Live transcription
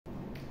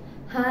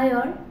Hi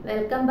all,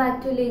 welcome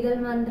back to Legal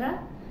Mantra.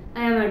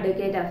 I am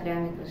Adv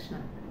Abhirami Krishna.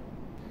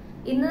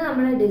 ഇന്ന്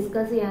നമ്മൾ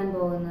discuss ചെയ്യാൻ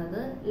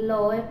പോകുന്നത്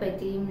ലോയെ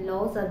പറ്റിയും ലോ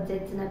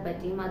സബ്ജക്ട്സിനെ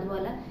പറ്റിയും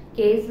അതുപോലെ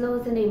കേസ്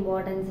ലോസിന്റെ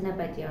ഇമ്പോർട്ടൻസിനെ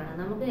പറ്റിയാണ്.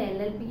 നമുക്ക്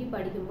LLBക്ക്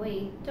പഠിക്കുമ്പോൾ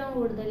ഏറ്റവും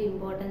കൂടുതൽ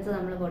ഇമ്പോർട്ടൻസ്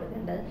നമ്മൾ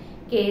കൊടുക്കേണ്ടത്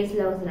കേസ്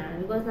ലോസിനാണ്.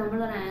 ബിക്കോസ്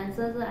നമ്മൾ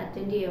ആൻസേഴ്സ്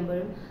അറ്റൻഡ്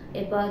ചെയ്യുമ്പോഴും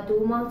ഇപ്പോൾ 2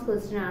 മാർക്സ്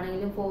ക്വസ്റ്റ്യൻ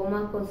ആണെങ്കിലും 4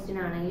 മാർക്ക് ക്വസ്റ്റ്യൻ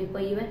ആണെങ്കിലും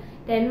ഇപ്പോൾ ഈവൻ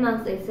 10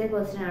 മാർക്സ് എസ്സേ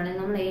ക്വസ്റ്റ്യൻ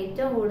ആണെങ്കിലും നമ്മൾ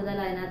ഏറ്റവും കൂടുതൽ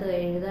അതിനകത്ത്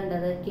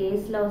എഴുതേണ്ടത്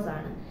കേസ് ലോസ്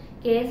ആണ്.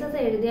 കേസസ്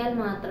എഴുതിയാൽ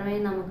മാത്രമേ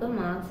നമുക്ക്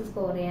മാർക്സ്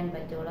സ്കോർ ചെയ്യാൻ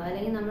പറ്റുള്ളൂ.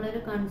 അല്ലെങ്കിൽ നമ്മളൊരു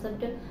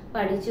കൺസെപ്റ്റ്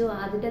പഠിച്ചു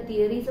അതിന്റെ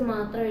തിയറീസ്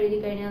മാത്രം എഴുതി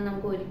കഴിഞ്ഞാൽ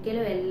നമുക്ക്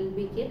ഒരിക്കലും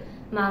LLBക്ക്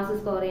മാർക്സ്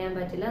സ്കോർ ചെയ്യാൻ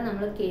പറ്റില്ല.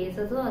 നമ്മൾ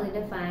കേസസും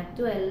അതിന്റെ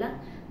ഫാക്റ്റും എല്ലാം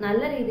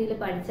നല്ല രീതിയിൽ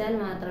പഠിച്ചാൽ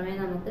മാത്രമേ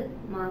നമുക്ക്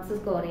മാർക്സ്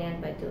സ്കോർ ചെയ്യാൻ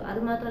പറ്റൂ. അത്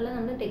മാത്രമല്ല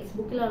നമ്മുടെ ടെക്സ്റ്റ്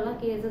ബുക്കിലുള്ള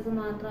കേസസ്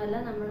മാത്രമല്ല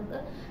നമുക്ക്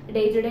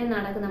ഡേ ടു ഡേ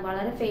നടക്കുന്ന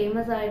വളരെ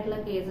ഫേമസ് ആയിട്ടുള്ള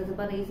കേസസ്,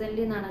 ഇപ്പൊ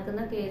റീസെന്റ്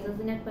നടക്കുന്ന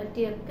കേസസിനെ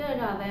പറ്റിയൊക്കെ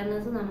ഒരു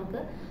അവയർനെസ്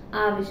നമുക്ക്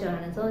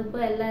ആവശ്യമാണ്. സോ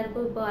ഇപ്പോൾ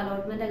എല്ലാവർക്കും ഇപ്പോൾ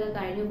അലോട്ട്മെന്റ് ഒക്കെ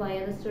കഴിഞ്ഞു.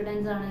 5yr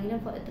സ്റ്റുഡൻസ് ആണെങ്കിലും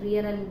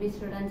 3yr LLB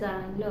സ്റ്റുഡൻസ്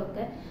ആണെങ്കിലും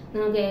ഒക്കെ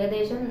നിങ്ങൾക്ക്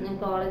ഏകദേശം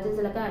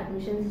കോളേജസിലൊക്കെ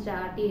അഡ്മിഷൻ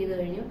സ്റ്റാർട്ട് ചെയ്ത്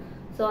കഴിഞ്ഞു.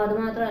 സോ അത്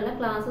മാത്രമല്ല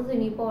ക്ലാസ്സസ്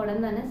ഇനിയിപ്പോൾ ഉടൻ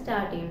തന്നെ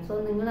സ്റ്റാർട്ട് ചെയ്യും. സോ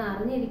നിങ്ങൾ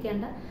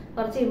അറിഞ്ഞിരിക്കേണ്ട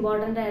കുറച്ച്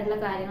ഇമ്പോർട്ടൻ്റ് ആയിട്ടുള്ള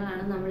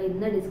കാര്യങ്ങളാണ് നമ്മൾ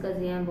ഇന്ന് ഡിസ്കസ്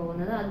ചെയ്യാൻ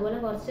പോകുന്നത്. അതുപോലെ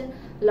കുറച്ച്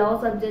ലോ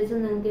സബ്ജക്ട്സ്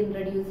നിങ്ങൾക്ക്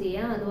ഇൻട്രൊഡ്യൂസ്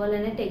ചെയ്യാം. അതുപോലെ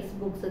തന്നെ ടെക്സ്റ്റ്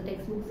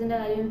ബുക്സിന്റെ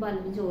കാര്യം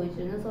പലരും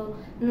ചോദിച്ചിരുന്നു. സോ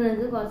ഇന്ന്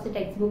നിങ്ങൾക്ക് കുറച്ച്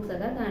ടെക്സ്റ്റ് ബുക്സ്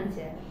ഒക്കെ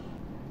കാണിച്ചു തരാം.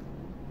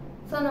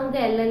 സോ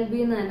നമുക്ക് LLB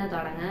എന്ന് തന്നെ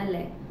തുടങ്ങാം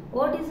അല്ലേ.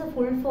 What is A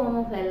full form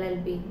of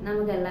LLB?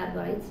 നമുക്ക്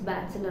എല്ലാവർക്കും അറിയാം, ഇറ്റ്സ്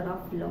ബാച്ചിലർ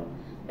ഓഫ് ലോ.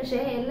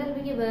 പക്ഷേ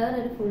LLBക്ക്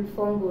വേറൊരു ഫുൾ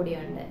ഫോം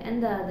കൂടിയുണ്ട്.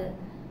 എന്താ അത്?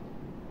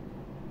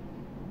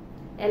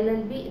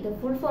 LLB, the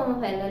full form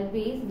of LLB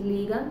is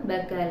Legum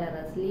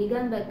Baccalaureus.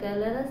 Legum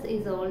Baccalaureus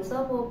is also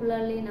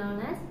popularly known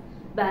as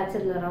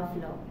Bachelor of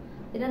Law.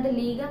 ഇതിനകത്ത്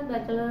Legum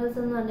Baccalaureus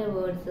എന്ന് പറഞ്ഞ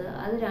വേർഡ്സ്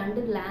അത്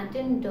 2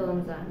 ലാറ്റിൻ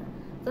ടേംസ് ആണ്.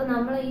 സോ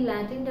നമ്മൾ ഈ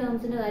ലാറ്റിൻ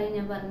ടേംസിന്റെ കാര്യം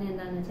ഞാൻ പറഞ്ഞത്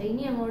എന്താണെന്ന് വെച്ചാൽ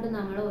ഇനി അങ്ങോട്ട്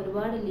നമ്മൾ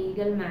ഒരുപാട്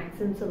ലീഗൽ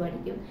മാക്സിംസ്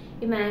പഠിക്കും.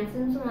 ഈ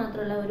മാക്സിംസ്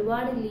മാത്രമല്ല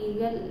ഒരുപാട്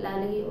ലീഗൽ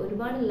അല്ലെങ്കിൽ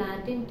ഒരുപാട്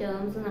ലാറ്റിൻ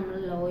ടേംസ് നമ്മൾ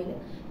ലോയിൽ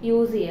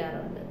യൂസ്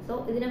ചെയ്യാറുണ്ട്. സോ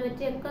ഇതിനെ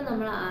പറ്റിയൊക്കെ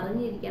നമ്മൾ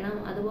അറിഞ്ഞിരിക്കണം.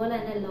 അതുപോലെ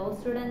തന്നെ ലോ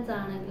സ്റ്റുഡൻസ്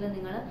ആണെങ്കിൽ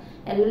നിങ്ങൾ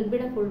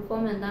LLBയുടെ ഫുൾ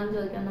ഫോം എന്താണെന്ന്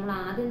ചോദിക്കണം. നമ്മൾ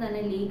ആദ്യം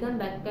തന്നെ ലീഗം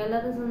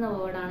ബക്കലറസ് എന്ന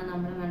വേർഡാണ്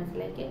നമ്മുടെ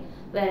മനസ്സിലേക്ക്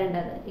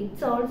വരേണ്ടത്.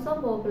 It's also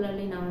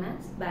popularly known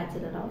as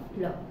bachelor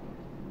of law.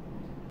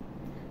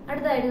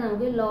 അടുത്തായിട്ട്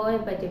നമുക്ക് ലോയെ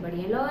പറ്റി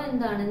പഠിക്കാം. ലോ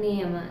എന്താണ്?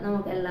 നിയമം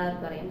നമുക്ക്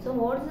എല്ലാവർക്കും അറിയാം. So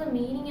what is the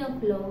meaning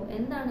of law?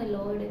 എന്താണ്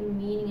ലോയുടെ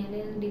മീനിങ്?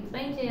 അല്ലെങ്കിൽ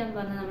ഡിഫൈൻ ചെയ്യാൻ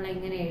പറഞ്ഞാൽ നമ്മൾ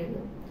എങ്ങനെ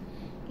എഴുതും?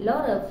 Law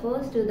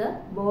refers to the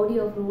body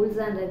of rules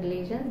and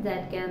regulations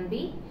that can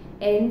be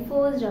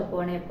enforced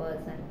upon a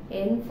person.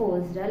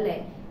 Enforced അല്ലേ?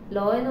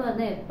 ലോ എന്ന്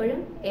പറഞ്ഞാൽ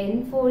എപ്പോഴും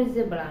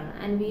എൻഫോഴ്സിബിൾ ആണ്.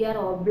 And we R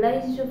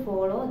obliged to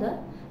follow the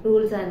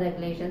rules and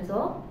regulations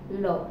of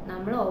law.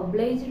 നമ്മൾ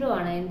ഒബ്ലൈസ്ഡും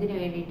ആണ് എന്തിനു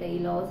വേണ്ടിയിട്ട്? ഈ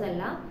ലോസ്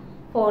എല്ലാം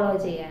ഫോളോ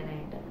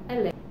ചെയ്യാനായിട്ട്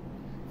അല്ലേ.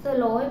 സോ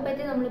ലോയെ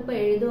പറ്റി നമ്മളിപ്പോൾ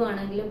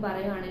എഴുതുവാണെങ്കിലും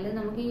പറയുവാണെങ്കിലും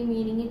നമുക്ക് ഈ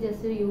മീനിങ്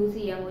ജസ്റ്റ് യൂസ്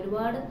ചെയ്യാം.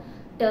 ഒരുപാട്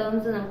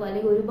ടേംസ് നമുക്ക്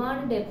അല്ലെങ്കിൽ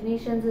ഒരുപാട്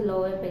ഡെഫിനേഷൻസ്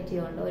ലോയെ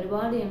പറ്റിയുണ്ട്.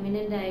 ഒരുപാട്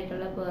എമിനന്റ്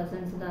ആയിട്ടുള്ള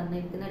പേഴ്സൺസ്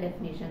തന്നിരിക്കുന്ന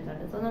ഡെഫിനേഷൻസ്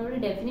ഉണ്ട്. സോ നമ്മൾ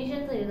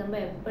ഡെഫിനേഷൻസ് എഴുതുമ്പോൾ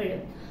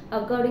എപ്പോഴും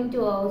അക്കോർഡിംഗ്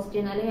ടു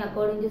ഓസ്റ്റിൻ അല്ലെങ്കിൽ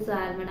അക്കോർഡിംഗ് ടു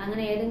സാൽമൺ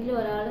അങ്ങനെ ഏതെങ്കിലും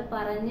ഒരാൾ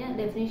പറഞ്ഞ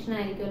ഡെഫിനേഷൻ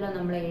ആയിരിക്കുമല്ലോ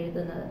നമ്മൾ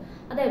എഴുതുന്നത്.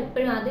 അത്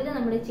എപ്പോഴും അതിൽ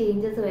നമ്മൾ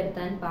ചേഞ്ചസ്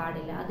വരുത്താൻ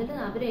പാടില്ല. അതിൽ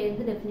അവർ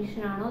ഏത്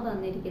ഡെഫിനേഷൻ ആണോ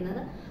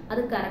തന്നിരിക്കുന്നത്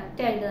അത്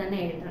കറക്റ്റ് ആയിട്ട് തന്നെ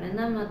എഴുതണം.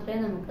 എന്നാൽ മാത്രമേ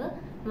നമുക്ക്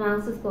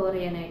മാർക്സ് സ്കോർ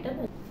ചെയ്യാനായിട്ട്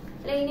പറ്റും.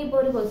 അല്ലെ ഇനിയിപ്പോൾ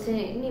ഒരു ക്വസ്റ്റ്യൻ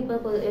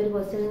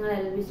നിങ്ങൾ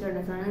LLB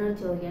സ്റ്റുഡൻസ് ആണ്, നിങ്ങൾ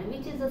ചോദിക്കാം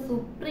which is the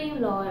supreme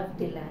law of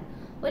the land?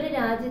 ഒരു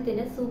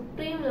രാജ്യത്തിന്റെ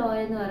സുപ്രീം ലോ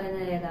എന്ന്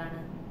പറയുന്നത് ഏതാണ്?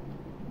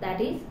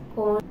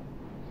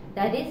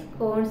 ദാറ്റ് ഈസ്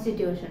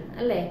കോൺസ്റ്റിറ്റ്യൂഷൻ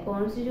അല്ലെ.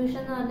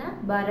 കോൺസ്റ്റിറ്റ്യൂഷൻ എന്ന് പറഞ്ഞാൽ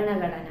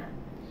ഭരണഘടന.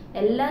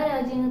 എല്ലാ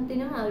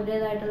രാജ്യത്തിനും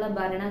അവരുടേതായിട്ടുള്ള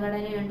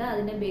ഭരണഘടനയുണ്ട്.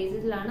 അതിന്റെ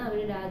ബേസിസിലാണ് അവർ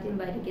രാജ്യം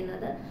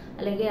ഭരിക്കുന്നത്,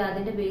 അല്ലെങ്കിൽ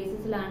അതിന്റെ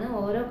ബേസിസിലാണ്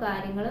ഓരോ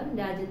കാര്യങ്ങളും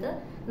രാജ്യത്ത്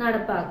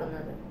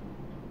നടപ്പാക്കുന്നത്.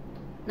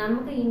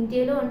 നമുക്ക്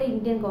ഇന്ത്യയിലും ഉണ്ട്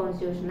ഇന്ത്യൻ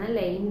കോൺസ്റ്റിറ്റ്യൂഷൻ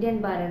അല്ലെ, ഇന്ത്യൻ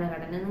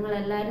ഭരണഘടന. നിങ്ങൾ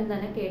എല്ലാവരും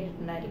തന്നെ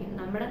കേട്ടിട്ടുണ്ടായിരിക്കും.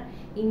 നമ്മുടെ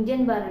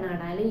ഇന്ത്യൻ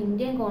ഭരണഘടന അല്ലെങ്കിൽ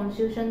ഇന്ത്യൻ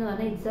കോൺസ്റ്റിറ്റ്യൂഷൻ എന്ന്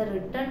പറഞ്ഞാൽ it's A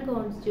written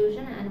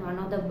constitution and one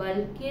of the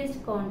ബൾക്കിയസ്റ്റ്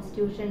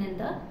constitution in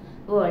the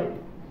world.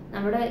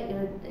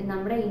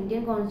 നമ്മുടെ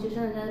ഇന്ത്യൻ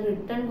കോൺസ്റ്റിറ്റ്യൂഷൻ എന്നാൽ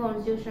റിട്ടൺ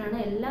കോൺസ്റ്റിറ്റ്യൂഷൻ ആണ്.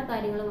 എല്ലാ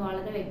കാര്യങ്ങളും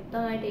വളരെ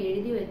വ്യക്തമായിട്ട്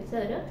എഴുതി വെച്ച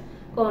ഒരു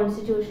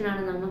കോൺസ്റ്റിറ്റ്യൂഷൻ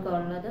ആണ്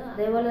നമുക്കുള്ളത്.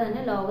 അതേപോലെ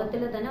തന്നെ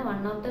ലോകത്തിലെ തന്നെ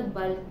വൺ ഓഫ് ദ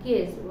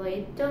ബൾക്കിയസ്റ്റ്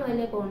ഏറ്റവും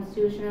വലിയ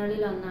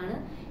കോൺസ്റ്റിറ്റ്യൂഷനുകളിൽ ഒന്നാണ്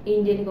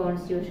ഇന്ത്യൻ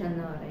കോൺസ്റ്റിറ്റ്യൂഷൻ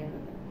എന്ന് പറയുന്നത്.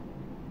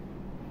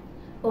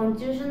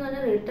 കോൺസ്റ്റിറ്റ്യൂഷൻ എന്ന്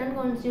പറഞ്ഞാൽ റിട്ടൺ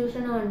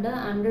കോൺസ്റ്റിറ്റ്യൂഷനും ഉണ്ട്,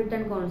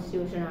 അൺറിട്ടൺ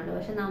കോൺസ്റ്റിറ്റ്യൂഷനും ഉണ്ട്.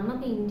 പക്ഷെ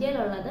നമുക്ക്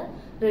ഇന്ത്യയിലുള്ളത്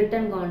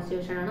റിട്ടൺ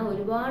കോൺസ്റ്റിറ്റ്യൂഷൻ ആണ്.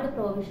 ഒരുപാട്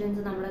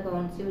പ്രൊവിഷൻസ് നമ്മുടെ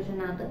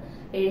കോൺസ്റ്റിറ്റ്യൂഷനകത്ത്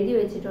എഴുതി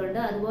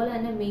വെച്ചിട്ടുണ്ട്. അതുപോലെ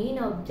തന്നെ main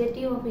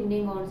objective of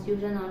Indian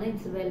constitution എന്ന് പറഞ്ഞാൽ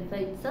it's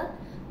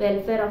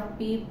welfare of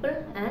people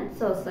and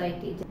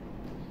society.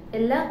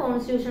 എല്ലാ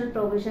കോൺസ്റ്റിറ്റ്യൂഷണൽ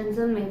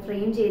പ്രൊവിഷൻസും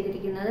ഫ്രെയിം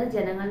ചെയ്തിരിക്കുന്നത്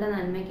ജനങ്ങളുടെ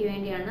നന്മയ്ക്ക്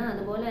വേണ്ടിയാണ്.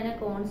 അതുപോലെ തന്നെ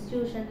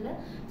കോൺസ്റ്റിറ്റ്യൂഷനിൽ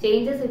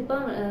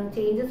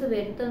ചേഞ്ചസ്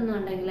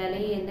വരുത്തുന്നുണ്ടെങ്കിൽ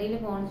അല്ലെങ്കിൽ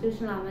എന്തെങ്കിലും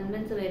കോൺസ്റ്റിറ്റ്യൂഷണൽ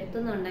അമെന്റ്മെന്റ്സ്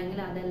വരുത്തുന്നുണ്ടെങ്കിൽ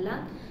അതെല്ലാം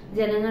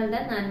ജനങ്ങളുടെ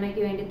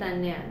നന്മയ്ക്ക് വേണ്ടി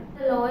തന്നെയാണ്.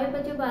 ലോയെ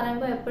പറ്റി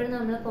പറയുമ്പോൾ എപ്പോഴും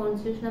നമ്മൾ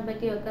കോൺസ്റ്റിറ്റ്യൂഷനെ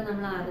പറ്റിയൊക്കെ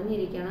നമ്മൾ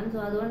അറിഞ്ഞിരിക്കണം. സോ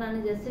അതുകൊണ്ടാണ്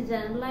ജസ്റ്റ്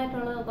ജനറൽ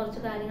ആയിട്ടുള്ള കുറച്ച്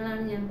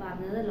കാര്യങ്ങളാണ് ഞാൻ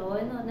പറഞ്ഞത്. ലോ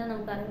എന്ന് പറഞ്ഞാൽ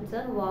നമുക്കറിയാം it's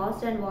A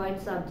vast and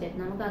wide subject.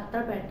 നമുക്ക് അത്ര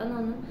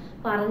പെട്ടെന്നൊന്നും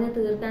പറഞ്ഞു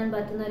തീർക്കാൻ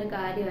പറ്റുന്ന ഒരു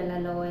കാര്യമല്ല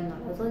ലോ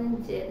എന്നുള്ളത്. സോ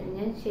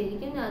ഞാൻ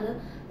ശരിക്കും അത്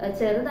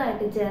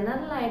ചെറുതായിട്ട്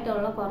ജനറൽ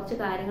ആയിട്ടുള്ള കുറച്ച്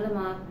കാര്യങ്ങൾ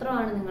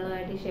മാത്രമാണ്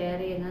നിങ്ങളുമായിട്ട് ഷെയർ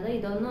ചെയ്യുന്നത്.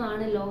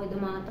 ഇതൊന്നുമാണ് ലോ, ഇത്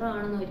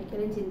മാത്രമാണെന്ന്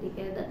ഒരിക്കലും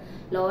ചിന്തിക്കരുത്.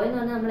 ലോ എന്ന്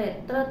പറഞ്ഞാൽ നമ്മൾ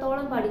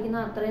എത്രത്തോളം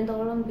പഠിക്കുന്നോ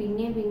അത്രത്തോളം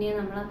പിന്നെയും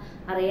നമ്മൾ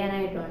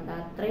അറിയാനായിട്ടുണ്ട്.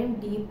 അത്രയും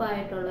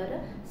ഡീപ്പായിട്ടുള്ളൊരു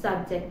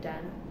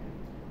സബ്ജക്റ്റാണ്.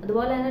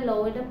 അതുപോലെ തന്നെ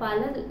ലോയുടെ പല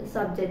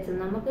സബ്ജക്ട്സും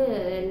നമുക്ക്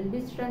LB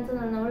സ്റ്റുഡൻസ്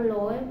നമ്മൾ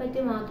ലോയെ പറ്റി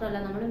മാത്രമല്ല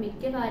നമ്മൾ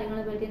മിക്ക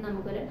കാര്യങ്ങളെ പറ്റി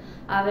നമുക്കൊരു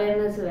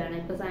അവയർനെസ് വേണം.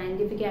 ഇപ്പൊ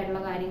സയന്റിഫിക്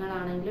ആയിട്ടുള്ള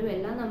കാര്യങ്ങളാണെങ്കിലും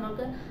എല്ലാം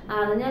നമുക്ക്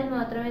അറിഞ്ഞാൽ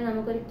മാത്രമേ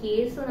നമുക്കൊരു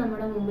കേസ്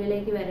നമ്മുടെ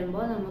മുമ്പിലേക്ക്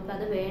വരുമ്പോൾ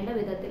നമുക്കത് വേണ്ട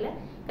വിധത്തിൽ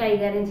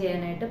കൈകാര്യം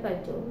ചെയ്യാനായിട്ട്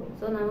പറ്റുള്ളൂ.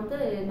 സോ നമുക്ക്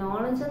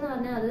നോളജ് എന്ന്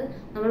പറഞ്ഞാൽ അത്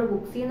നമ്മൾ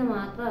ബുക്സിൽ നിന്ന്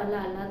മാത്രമല്ല,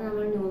 അല്ലാതെ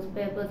നമ്മൾ ന്യൂസ്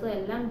പേപ്പേഴ്സും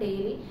എല്ലാം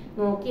ഡെയിലി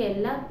നോക്കി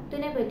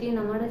എല്ലാത്തിനെ പറ്റിയും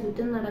നമ്മുടെ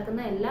ചുറ്റും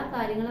നടക്കുന്ന എല്ലാ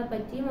കാര്യങ്ങളെ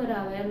പറ്റിയും ഒരു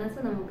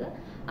അവയർനെസ് നമുക്ക്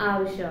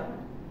ആവശ്യമാണ്.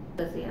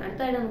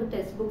 അടുത്തായിട്ട് നമുക്ക്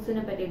ടെക്സ്റ്റ്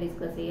ബുക്സിനെ പറ്റി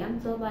ഡിസ്കസ് ചെയ്യാം.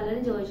 സോ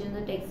പലരും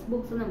ചോദിച്ചിരുന്നത് ടെക്സ്റ്റ്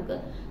ബുക്സ് നമുക്ക്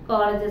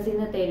കോളേജസിൽ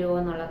നിന്ന് തരുമോ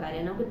എന്നുള്ള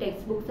കാര്യം. നമുക്ക്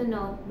ടെക്സ്റ്റ് ബുക്സും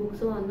നോട്ട്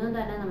ബുക്സും ഒന്നും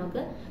തന്നെ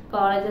നമുക്ക്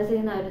കോളേജസിൽ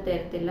നിന്ന് അവർ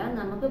തരത്തില്ല.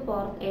 നമുക്ക്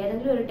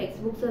ഏതെങ്കിലും ഒരു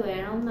ടെക്സ്റ്റ് ബുക്സ്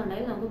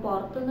വേണമെന്നുണ്ടെങ്കിൽ നമുക്ക്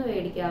പുറത്തുനിന്ന്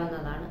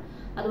മേടിക്കാവുന്നതാണ്.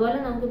 അതുപോലെ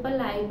നമുക്കിപ്പോൾ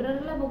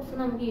ലൈബ്രറിയിലെ ബുക്സ്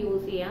നമുക്ക്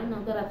യൂസ് ചെയ്യാം.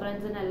 നമുക്ക്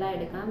റെഫറൻസിനെല്ലാം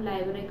എടുക്കാം.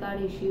 ലൈബ്രറി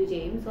കാർഡ് ഇഷ്യൂ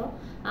ചെയ്യും. സോ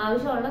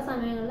ആവശ്യമുള്ള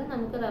സമയങ്ങളിൽ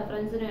നമുക്ക്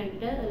റെഫറൻസിന്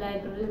വേണ്ടിയിട്ട്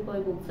ലൈബ്രറിയിൽ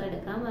പോയി ബുക്സ്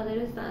എടുക്കാം.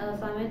 അതൊരു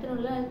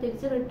സമയത്തിനുള്ളിൽ അത്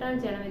തിരിച്ച് റിട്ടേൺ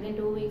ചെയ്യണം. വിതിൻ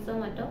 2 വീക്സോ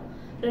മറ്റോ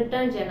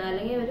റിട്ടേൺ ചെയ്യണം,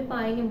 അല്ലെങ്കിൽ അവർ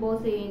ഫൈൻ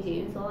ഇമ്പോസ് ചെയ്യുകയും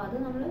ചെയ്യും. സോ അത്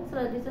നമ്മൾ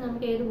ശ്രദ്ധിച്ച്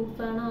നമുക്ക് ഏത്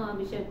ബുക്സ് ആണോ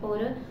ആവശ്യം.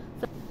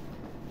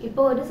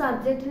 ഇപ്പോൾ ഒരു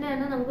സബ്ജക്റ്റിന്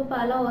തന്നെ നമുക്ക്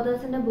പല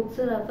ഓതേഴ്സിന്റെ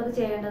ബുക്സ് റെഫർ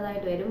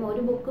ചെയ്യേണ്ടതായിട്ട് വരും.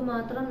 ഒരു ബുക്ക്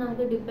മാത്രം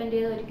നമുക്ക് ഡിപ്പെൻഡ്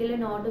ചെയ്ത്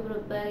ഒരിക്കലും നോട്ട്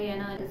പ്രിപ്പയർ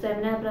ചെയ്യാനോ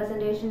സെമിനാർ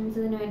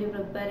പ്രസന്റേഷൻസിന് വേണ്ടി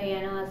പ്രിപ്പയർ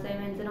ചെയ്യാനോ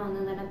അസൈൻമെന്റ്സിനോ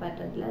ഒന്നും തന്നെ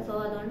പറ്റത്തില്ല. സോ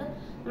അതുകൊണ്ട്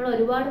നമ്മൾ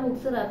ഒരുപാട്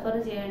ബുക്സ് റെഫർ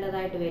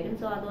ചെയ്യേണ്ടതായിട്ട് വരും.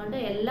 സോ അതുകൊണ്ട്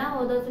എല്ലാ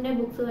ഓതേഴ്സിന്റെ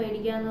ബുക്സ്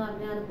മേടിക്കുക എന്ന്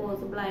പറഞ്ഞാൽ അത്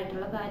പോസിബിൾ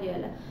ആയിട്ടുള്ള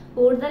കാര്യമല്ല.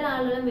 കൂടുതൽ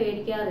ആളുകളും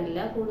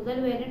മേടിക്കാറില്ല. കൂടുതൽ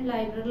പേരും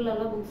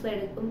ലൈബ്രറിയിലുള്ള ബുക്സ്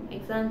എടുക്കും.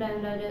 എക്സാം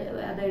ടൈമിൽ അവർ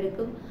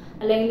അതെടുക്കും.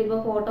 അല്ലെങ്കിൽ ഇപ്പോൾ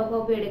ഫോട്ടോ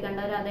കോപ്പി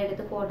എടുക്കേണ്ടവർ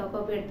അതെടുത്ത് ഫോട്ടോ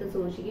കോപ്പി എടുത്ത്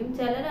സൂക്ഷിക്കും.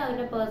 ചിലർ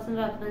അവരുടെ പേഴ്സണൽ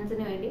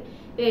റെഫറൻസിന് വേണ്ടി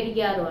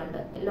മേടിക്കാറുമുണ്ട്.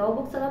 ലോ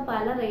ബുക്സ് ഒക്കെ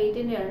പല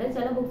റേറ്റിന്റെ ഉണ്ട്.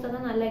 ചില ബുക്സ്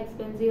ഒക്കെ നല്ല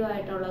എക്സ്പെൻസീവ്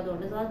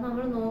ആയിട്ടുള്ളതുകൊണ്ട്. സോ അത്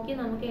നമ്മൾ നോക്കി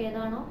നമുക്ക്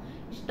ഏതാണോ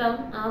ഇഷ്ടം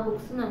ആ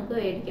ബുക്സ് നമുക്ക്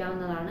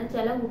മേടിക്കാവുന്നതാണ്.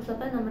 ചില ബുക്സ്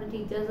ഒക്കെ നമ്മുടെ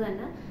ടീച്ചേഴ്സ്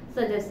തന്നെ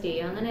സജസ്റ്റ്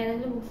ചെയ്യും. അങ്ങനെ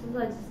ഏതെങ്കിലും ബുക്സ്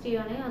സജസ്റ്റ്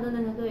ചെയ്യുകയാണെങ്കിൽ അത്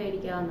നിങ്ങൾക്ക്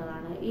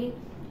മേടിക്കാവുന്നതാണ്. ഈ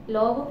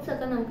ലോ ബുക്സ്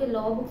ഒക്കെ നമുക്ക്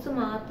ലോ ബുക്സ്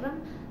മാത്രം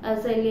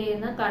സെല്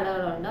ചെയ്യുന്ന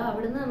കടകളുണ്ട്.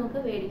 അവിടുന്ന് നമുക്ക്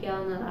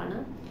മേടിക്കാവുന്നതാണ്.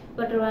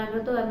 ഇപ്പൊ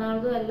ട്രിവാൻഡ്രത്തും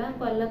എറണാകുളത്തും എല്ലാം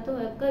കൊല്ലത്തും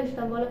ഒക്കെ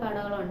ഇഷ്ടംപോലെ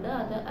കടകളുണ്ട്.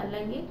 അത്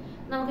അല്ലെങ്കിൽ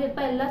നമുക്ക്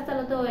ഇപ്പൊ എല്ലാ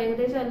സ്ഥലത്തും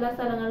ഏകദേശം എല്ലാ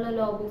സ്ഥലങ്ങളിലും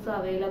ലോ ബുക്സ്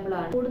അവൈലബിൾ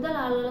ആണ്. കൂടുതൽ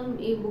ആളുകളും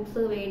ഈ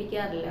ബുക്സ്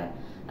മേടിക്കാറില്ല.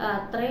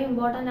 അത്രയും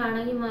ഇമ്പോർട്ടന്റ്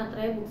ആണെങ്കിൽ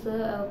മാത്രമേ ബുക്സ്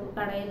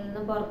കടയിൽ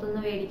നിന്ന്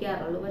പുറത്തുനിന്ന്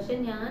മേടിക്കാറുള്ളൂ. പക്ഷെ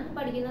ഞാൻ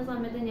പഠിക്കുന്ന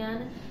സമയത്ത് ഞാൻ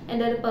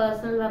എൻ്റെ ഒരു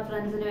പേഴ്സണൽ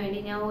റെഫറൻസിന് വേണ്ടി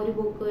ഞാൻ ഒരു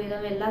ബുക്ക്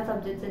വീതം എല്ലാ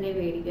സബ്ജക്ട്സിന്റെയും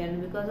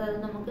മേടിക്കുമായിരുന്നു. ബിക്കോസ് അത്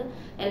നമുക്ക്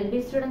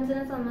LB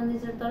സ്റ്റുഡൻസിനെ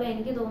സംബന്ധിച്ചിടത്തോളം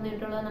എനിക്ക്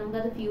തോന്നിയിട്ടുള്ളത്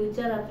നമുക്കത്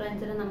ഫ്യൂച്ചർ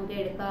റെഫറൻസിന് നമുക്ക്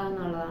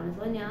എടുക്കാവുന്നതാണ്.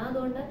 സോ ഞാൻ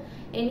അതുകൊണ്ട്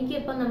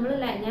എനിക്കിപ്പോൾ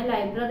ഞാൻ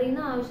ലൈബ്രറിയിൽ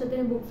നിന്ന്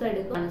ആവശ്യത്തിന് ബുക്സ്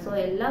എടുക്കും. സോ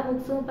എല്ലാ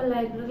ബുക്സും ഇപ്പൊ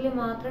ലൈബ്രറിയിൽ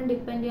മാത്രം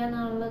ഡിപ്പെൻഡ്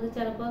ചെയ്യാന്നുള്ളത്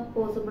ചിലപ്പോൾ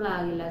പോസിബിൾ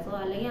ആകില്ല. സോ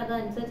അല്ലെങ്കിൽ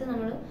അതനുസരിച്ച്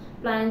നമ്മൾ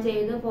പ്ലാൻ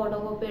ചെയ്ത് ഫോട്ടോ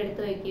കോപ്പി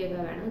എടുത്ത് വെക്കുകയൊക്കെ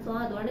വേണം. സോ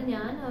അതുകൊണ്ട്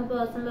ഞാൻ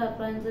പേഴ്സണൽ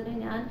റെഫറൻസിന്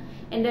ഞാൻ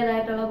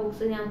എൻ്റെതായിട്ടുള്ള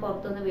ബുക്സ് ഞാൻ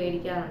പുറത്തുനിന്ന്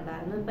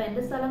മേടിക്കാറുണ്ടായിരുന്നു. ഇപ്പൊ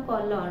എൻ്റെ സ്ഥലം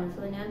കൊല്ലമാണ്.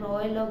 സോ ഞാൻ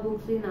റോയൽ ലോ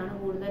ബുക്സിൽ നിന്നാണ്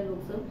കൂടുതൽ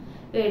ബുക്സും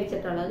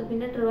മേടിച്ചിട്ടുള്ളത്.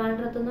 പിന്നെ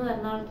ട്രിവാൻഡ്രത്തുനിന്നും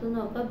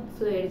എറണാകുളത്തുനിന്നും ഒക്കെ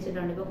ബുക്സ്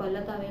മേടിച്ചിട്ടുണ്ട്. ഇപ്പൊ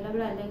കൊല്ലത്ത്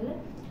അവൈലബിൾ അല്ലെങ്കിൽ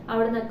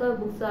അവിടെ നിന്നൊക്കെ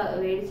ബുക്സ്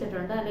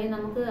മേടിച്ചിട്ടുണ്ട്. അല്ലെങ്കിൽ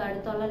നമുക്ക്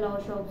അടുത്തുള്ള ലോ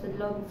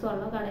ബുക്സ്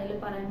ഉള്ള കടയിൽ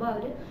പറയുമ്പോൾ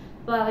അവർ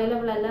ഇപ്പോൾ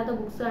അവൈലബിൾ അല്ലാത്ത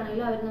ബുക്സ്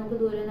ആണെങ്കിലും അവർ നമുക്ക്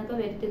ദൂരെ നിന്നൊക്കെ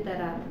വരുത്തി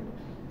തരാറുണ്ട്.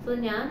 സോ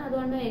ഞാൻ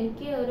അതുകൊണ്ട്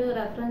എനിക്ക് ഒരു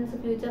റെഫറൻസ്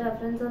ഫ്യൂച്ചർ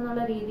റെഫറൻസ്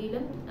എന്നുള്ള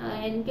രീതിയിലും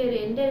എൻ്റെ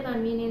ഒരു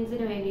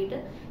കൺവീനിയൻസിന് വേണ്ടിയിട്ട്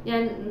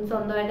ഞാൻ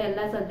സ്വന്തമായിട്ട്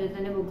എല്ലാ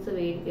സബ്ജക്ട്സിന്റെ ബുക്സ്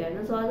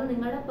മേടിക്കുമായിരുന്നു. സോ അത്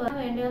നിങ്ങളുടെ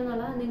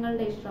വേണ്ടതെന്നുള്ള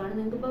നിങ്ങളുടെ ഇഷ്ടമാണ്.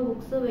 നിങ്ങൾക്ക് ഇപ്പോൾ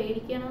ബുക്സ്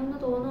മേടിക്കണമെന്ന്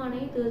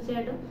തോന്നുവാണെങ്കിൽ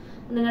തീർച്ചയായിട്ടും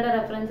നിങ്ങളുടെ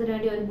റെഫറൻസിന്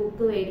വേണ്ടി ഒരു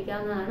ബുക്ക്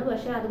മേടിക്കാവുന്നതാണ്.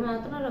 പക്ഷെ അത്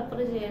മാത്രം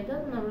റെഫർ ചെയ്ത്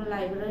നമ്മൾ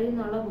ലൈബ്രറിയിൽ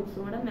നിന്നുള്ള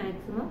ബുക്സും കൂടെ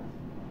മാക്സിമം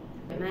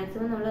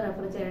നമ്മൾ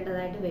റെഫർ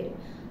ചെയ്യേണ്ടതായിട്ട് വരും.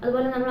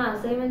 അതുപോലെ നമ്മൾ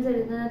അസൈൻമെന്റ്സ്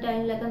എഴുതുന്ന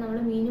ടൈമിലൊക്കെ നമ്മൾ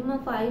മിനിമം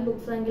 5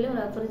 ബുക്സ് എങ്കിലും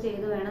റെഫർ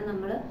ചെയ്ത് വേണം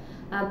നമ്മൾ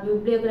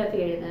ബിബ്ലിയോഗ്രഫി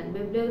എഴുതാൻ.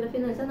 ബിബ്ലിയോഗ്രഫി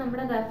എന്ന് വെച്ചാൽ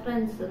നമ്മുടെ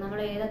റെഫറൻസ്, നമ്മൾ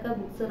ഏതൊക്കെ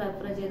ബുക്സ്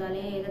റെഫർ ചെയ്തു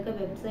അല്ലെങ്കിൽ ഏതൊക്കെ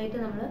വെബ്സൈറ്റ്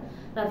നമ്മൾ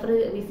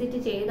വിസിറ്റ്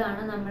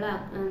ചെയ്താണ്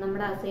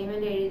നമ്മുടെ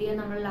അസൈൻമെന്റ് എഴുതിയ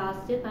നമ്മൾ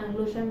ലാസ്റ്റ്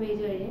കൺക്ലൂഷൻ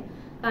പേജ് വഴി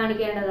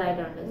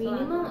കാണിക്കേണ്ടതായിട്ടുണ്ട്.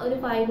 മിനിമം ഒരു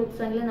 5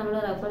 ബുക്സ് എങ്കിലും നമ്മൾ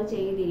റെഫർ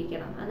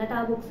ചെയ്തിരിക്കണം. എന്നിട്ട്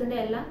ആ ബുക്സിന്റെ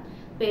എല്ലാം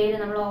പേര്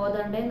നമ്മൾ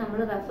ഓതറിന്റെ നമ്മൾ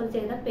റെഫർ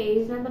ചെയ്ത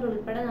പേജ് നമ്പർ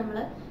ഉൾപ്പെടെ നമ്മൾ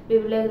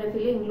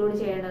ബിബ്ലിയോഗ്രഫിയിൽ ഇൻക്ലൂഡ്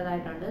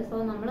ചെയ്യേണ്ടതായിട്ടുണ്ട്. സോ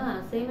നമ്മൾ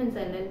അസൈൻമെന്റ്സ്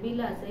LLBയിൽ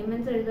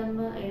അസൈൻമെന്റ്സ്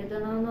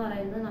എഴുതണമെന്ന്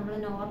പറയുന്നത് നമ്മൾ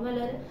നോർമൽ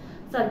ഒരു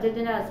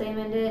സബ്ജക്റ്റിന്റെ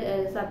അസൈൻമെന്റ്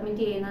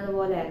സബ്മിറ്റ് ചെയ്യുന്നത്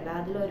പോലെയല്ല.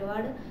 അതിൽ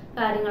ഒരുപാട്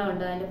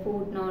കാര്യങ്ങളുണ്ട്. അതിന്റെ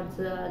ഫുട്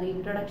നോട്ട്സ്, അത്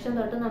ഇൻട്രൊഡക്ഷൻ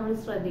തൊട്ട് നമ്മൾ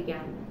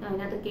ശ്രദ്ധിക്കണം.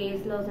 അതിനകത്ത്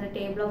കേസ് ലോസിന്,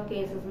 ടേബിൾ ഓഫ്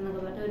കേസസ്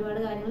എന്നൊക്കെ പറഞ്ഞ ഒരുപാട്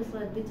കാര്യങ്ങൾ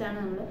ശ്രദ്ധിച്ചാണ്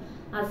നമ്മൾ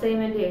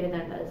അസൈൻമെന്റ്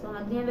എഴുതേണ്ടത്. സോ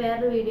അത് ഞാൻ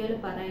വേറൊരു വീഡിയോയിൽ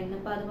പറയാം.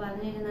 ഇന്നിപ്പോൾ അത്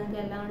പറഞ്ഞു കഴിഞ്ഞാൽ നിങ്ങൾക്ക്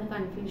എല്ലാം കൂടെ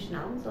കൺഫ്യൂഷൻ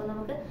ആവും. സോ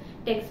നമുക്ക്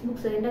ടെക്സ്റ്റ്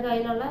ബുക്സ്, എൻ്റെ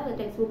കയ്യിലുള്ള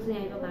ടെക്സ്റ്റ് ബുക്സ്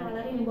ഞാൻ ഇപ്പോൾ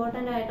വളരെ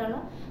ഇമ്പോർട്ടൻ്റ് ആയിട്ടുള്ള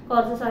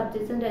കുറച്ച്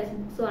സബ്ജക്ട്സും ടെക്സ്റ്റ്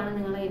ബുക്സും ആണ്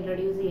നിങ്ങളെ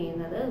ഇൻട്രൊഡ്യൂസ്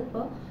ചെയ്യുന്നത്.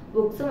 ഇപ്പോൾ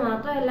ബുക്സ്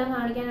മാത്രം എല്ലാം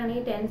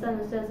കാണിക്കാനാണെങ്കിൽ 10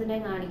 സെമിസ്റ്റേഴ്സിന്റെ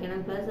കാണിക്കണം,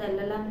 പ്ലസ്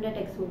LLMന്റെ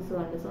ടെക്സ്റ്റ് ബുക്സും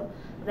ഉണ്ട്. സോ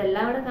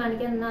അതെല്ലാം കൂടെ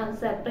കാണിക്കാൻ അത്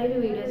സെപ്പറേറ്റ്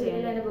വീഡിയോ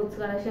ചെയ്യാൻ എൻ്റെ ബുക്സ്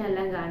കളക്ഷൻ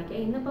എല്ലാം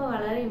കാണിക്കുക. ഇന്നിപ്പോൾ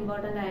വളരെ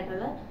ഇമ്പോർട്ടൻ്റ്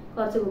ആയിട്ടുള്ള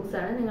കുറച്ച് ബുക്സ്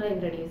ആണ് നിങ്ങളെ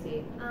ഇൻട്രൊഡ്യൂസ്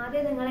ചെയ്യുന്നത്.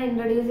 ആദ്യം നിങ്ങളെ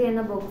ഇൻട്രൊഡ്യൂസ്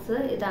ചെയ്യുന്ന ബുക്സ്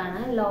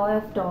ഇതാണ്, ലോ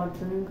ഓഫ്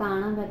തോട്ട്സ്. നിങ്ങൾക്ക്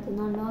കാണാൻ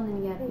പറ്റുന്നുണ്ടോ എന്ന്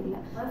എനിക്കറിയില്ല.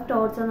 ലോ ഓഫ്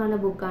തോട്ട്സ് എന്ന് പറഞ്ഞ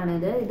ബുക്കാണ്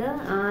ഇത്.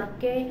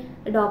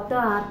 ഡോക്ടർ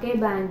RK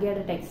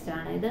ബാങ്കിയുടെ ടെക്സ്റ്റ്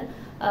ആണ് ഇത്.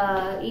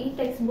 ഈ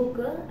ടെക്സ്റ്റ്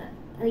ബുക്ക്,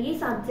 ഈ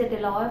സബ്ജക്ട്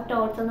ലോ ഓഫ്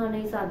തോട്ട്സ് എന്ന് പറഞ്ഞ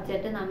ഈ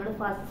സബ്ജക്ട് നമ്മൾ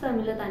ഫസ്റ്റ്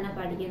സെമ്മിൽ തന്നെ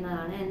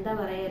പഠിക്കുന്നതാണ്. എന്താ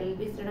പറയുക,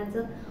 LLB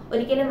സ്റ്റുഡൻസ്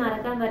ഒരിക്കലും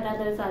മറക്കാൻ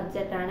പറ്റാത്തൊരു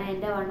സബ്ജക്റ്റ് ആണ്.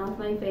 എൻ്റെ one of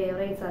my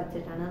favourite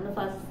subject ആണ്. നമ്മൾ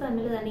ഫസ്റ്റ്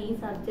സെമ്മിൽ തന്നെ ഈ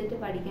സബ്ജക്ട്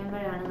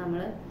പഠിക്കുമ്പോഴാണ്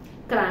നമ്മൾ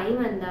ക്രൈം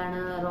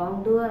എന്താണ്,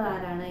 റോങ് ഡൂവർ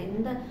ആരാണ്,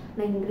 എന്താ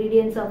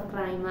ഇൻഗ്രീഡിയൻസ് ഓഫ്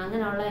ക്രൈം,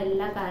 അങ്ങനെയുള്ള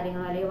എല്ലാ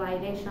കാര്യങ്ങളും, അല്ലെങ്കിൽ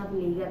വയലേഷൻ ഓഫ്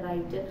ലീഗൽ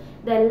റൈറ്റ്,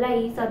 ഇതെല്ലാം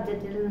ഈ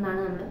സബ്ജക്റ്റിൽ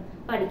നിന്നാണ് നമ്മൾ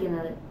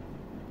പഠിക്കുന്നത്.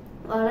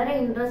 വളരെ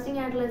ഇൻട്രസ്റ്റിംഗ്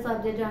ആയിട്ടുള്ള ഒരു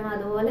സബ്ജക്റ്റ് ആണ്,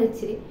 അതുപോലെ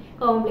ഇച്ചിരി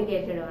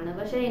കോംപ്ലിക്കേറ്റഡും ആണ്.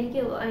 പക്ഷെ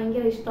എനിക്ക്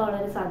ഭയങ്കര ഇഷ്ടമുള്ള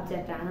ഒരു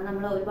സബ്ജക്റ്റ് ആണ്.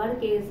 നമ്മൾ ഒരുപാട്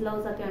കേസ്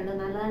ലോസ് ഒക്കെ ഉണ്ട്,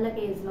 നല്ല നല്ല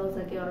കേസ് ലോസ്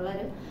ഒക്കെ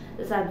ഉള്ളൊരു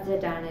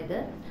സബ്ജക്റ്റ് ആണ് ഇത്.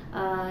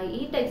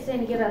 ഈ ടെക്സ്റ്റ്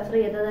എനിക്ക് റെഫർ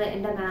ചെയ്തത്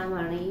എൻ്റെ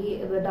മാമാണ്. ഈ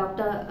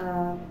ഡോക്ടർ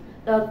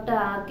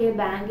RK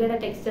ബാങ്കിയുടെ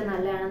ടെക്സ്റ്റ്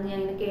നല്ലതാണെന്ന് ഞാൻ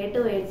ഇങ്ങനെ കേട്ട്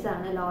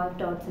മേടിച്ചതാണ് ലോ ഓഫ്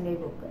തോട്ട്സിന്റെ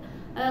ബുക്ക്.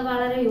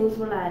 വളരെ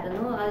യൂസ്ഫുൾ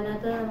ആയിരുന്നു.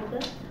 അതിനകത്ത് നമുക്ക്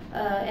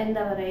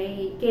എന്താ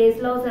പറയുക, ഈ കേസ്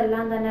ലോസ്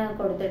എല്ലാം തന്നെ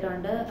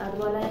കൊടുത്തിട്ടുണ്ട്.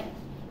 അതുപോലെ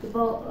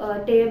ഇപ്പോൾ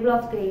ടേബിൾ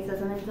ഓഫ്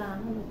കേസസ്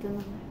കാണാൻ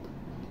പറ്റുന്നു.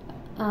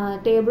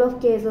 ടേബിൾ ഓഫ്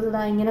കേസസ്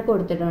ഇങ്ങനെ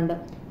കൊടുത്തിട്ടുണ്ട്.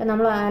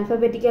 നമ്മൾ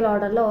ആൽഫബറ്റിക്കൽ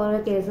ഓർഡറിൽ ഓരോ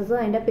കേസസും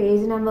അതിൻ്റെ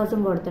പേജ്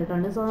നമ്പേഴ്സും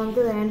കൊടുത്തിട്ടുണ്ട്. സോ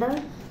നമുക്ക് വേണ്ടത്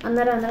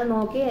അന്നേരം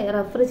നോക്കി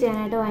റെഫർ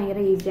ചെയ്യാനായിട്ട് ഭയങ്കര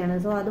ഈസിയാണ്.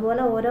 സോ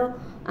അതുപോലെ ഓരോ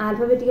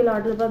ആൽഫബറ്റിക്കൽ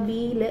ഓർഡറിൽ ഇപ്പോൾ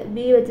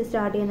ബി വെച്ച്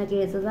സ്റ്റാർട്ട് ചെയ്യുന്ന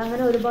കേസസ്,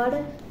 അങ്ങനെ ഒരുപാട്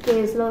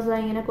കേസ് ലോസ്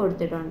ഇങ്ങനെ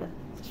കൊടുത്തിട്ടുണ്ട്.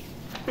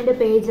 അതിൻ്റെ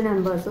പേജ്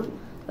നമ്പേഴ്സും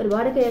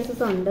ഒരുപാട്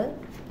കേസസ് ഉണ്ട്.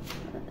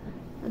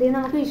 അതിൽ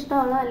നമുക്ക്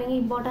ഇഷ്ടമുള്ള അല്ലെങ്കിൽ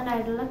ഇമ്പോർട്ടൻ്റ്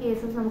ആയിട്ടുള്ള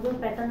കേസസ് നമുക്ക്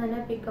പെട്ടെന്ന് തന്നെ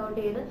പിക്ക് ഔട്ട്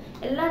ചെയ്ത്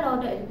എല്ലാ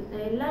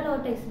ലോ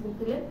ടെക്സ്റ്റ്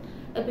ബുക്കിലും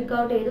പിക്ക്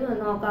ഔട്ട് ചെയ്ത്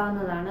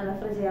നോക്കാവുന്നതാണ്,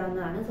 റെഫർ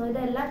ചെയ്യാവുന്നതാണ്. സോ ഇത്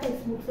എല്ലാ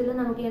ടെക്സ്റ്റ് ബുക്സിലും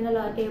നമുക്ക് ഇങ്ങനെ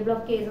ടേബിൾ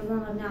ഓഫ് കേസസ്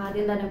എന്ന് പറഞ്ഞാൽ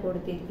ആദ്യം തന്നെ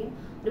കൊടുത്തിരിക്കും.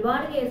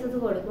 ഒരുപാട് കേസസ്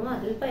കൊടുക്കും.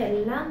 അതിലിപ്പോൾ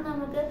എല്ലാം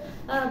നമുക്ക്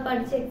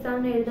പഠിച്ച്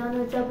എക്സാമിന് എഴുതാമെന്ന്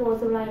വെച്ചാൽ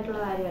പോസിബിൾ ആയിട്ടുള്ള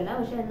കാര്യമല്ല.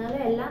 പക്ഷെ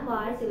എന്നാലും എല്ലാം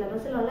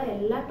സിലബസിലുള്ള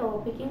എല്ലാ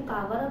ടോപ്പിക്കും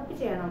കവറപ്പ്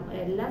ചെയ്യണം.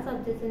 എല്ലാ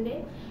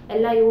സബ്ജക്ട്സിൻ്റെയും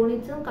എല്ലാ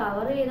യൂണിറ്റ്സും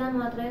കവർ ചെയ്താൽ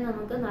മാത്രമേ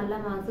നമുക്ക് നല്ല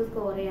മാർക്സ്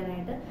സ്കോർ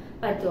ചെയ്യാനായിട്ട്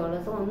പറ്റുള്ളൂ.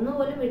 സോ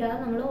ഒന്നുപോലും വിടാതെ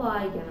നമ്മൾ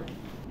വായിക്കണം.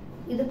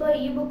 ഇതിപ്പോൾ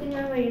ഈ ബുക്ക്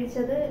ഞാൻ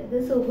മേടിച്ചത് ഇത്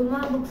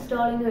സുകുമാർ ബുക്ക്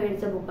സ്റ്റാളിൽ നിന്ന്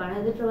മേടിച്ച ബുക്കാണ്.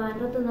 ഇത്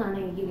ട്രിവാൻഡ്രത്ത് നിന്നാണ്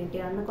എനിക്ക്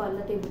കിട്ടിയത്. അന്ന്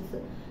കൊല്ലത്തെ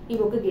ഈ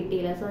ബുക്ക്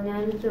കിട്ടിയില്ല. സോ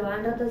ഞാൻ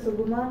ട്രിവാൻഡ്രത്ത്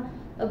സുകുമാർ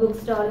ബുക്ക്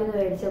സ്റ്റാളിൽ നിന്ന്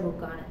മേടിച്ച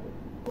ബുക്കാണ്.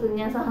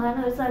 ഞാൻ സാധാരണ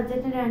ഒരു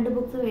സബ്ജക്റ്റിന് 2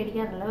 ബുക്സ്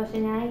മേടിക്കാറില്ല. പക്ഷെ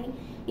ഞാൻ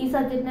ഈ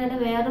സബ്ജക്റ്റിന് തന്നെ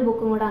വേറൊരു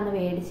ബുക്കും കൂടെ അന്ന്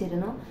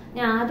മേടിച്ചിരുന്നു.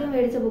 ഞാൻ ആദ്യം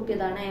മേടിച്ച ബുക്ക്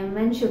ഇതാണ്,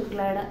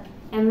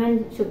 MN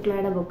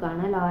ശുക്ലയുടെ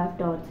ബുക്കാണ് ലോ ഓഫ്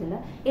തോട്ട്സിൽ.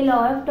 ഈ ലോ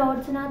ഓഫ്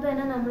തോട്ട്സിനകത്ത്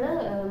തന്നെ നമ്മൾ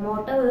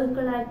മോട്ടോർ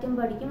വെഹിക്കിൾ ആക്ടും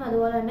പഠിക്കും,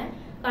 അതുപോലെ തന്നെ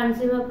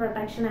കൺസ്യൂമർ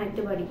പ്രൊട്ടക്ഷൻ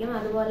ആക്ട് പഠിക്കും,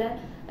 അതുപോലെ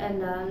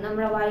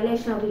നമ്മുടെ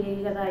വയലേഷൻ ഓഫ്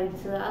ലീഗൽ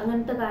റൈറ്റ്സ്,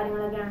 അങ്ങനത്തെ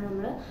കാര്യങ്ങളൊക്കെയാണ്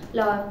നമ്മൾ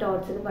ലോ ഓഫ്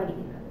തോട്ട്സിൽ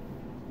പഠിക്കുന്നത്.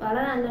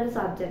 വളരെ നല്ലൊരു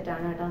സബ്ജക്റ്റ്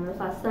ആണ് കേട്ടോ. നമ്മൾ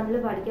ഫസ്റ്റ് സെമ്മിൽ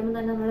പഠിക്കുമ്പോൾ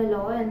തന്നെ നമ്മൾ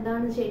ലോ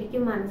എന്താണെന്ന്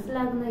ശരിക്കും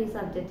മനസ്സിലാക്കുന്ന ഈ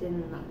സബ്ജക്റ്റിൽ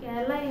നിന്നാണ്.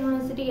 കേരള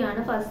യൂണിവേഴ്സിറ്റിയാണ്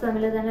ഫസ്റ്റ്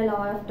സെമ്മിൽ തന്നെ ലോ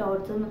ഓഫ്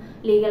തോട്ട്സും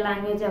ലീഗൽ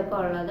ലാംഗ്വേജും ഒക്കെ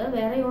ഉള്ളത്.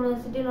 വേറെ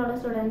യൂണിവേഴ്സിറ്റിയിലുള്ള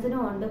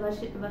സ്റ്റുഡൻസിനും ഉണ്ട്.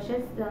 പക്ഷേ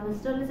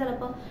സെമിസ്റ്ററിൽ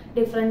ചിലപ്പോൾ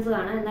ഡിഫറൻസ്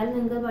കാണാം, എന്നാലും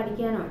നിങ്ങൾക്ക്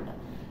പഠിക്കാനുണ്ട്.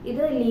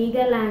 ഇത്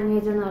ലീഗൽ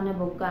ലാംഗ്വേജ് എന്ന് പറഞ്ഞ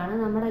ബുക്കാണ്.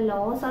 നമ്മുടെ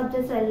ലോ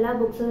സബ്ജക്ട്സ് എല്ലാ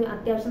ബുക്സും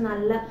അത്യാവശ്യം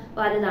നല്ല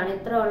വലുതാണ്.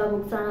 ഇത്ര ഉള്ള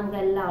ബുക്സാണ് നമുക്ക്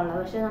എല്ലാം ഉള്ളത്.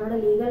 പക്ഷെ നമ്മുടെ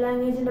ലീഗൽ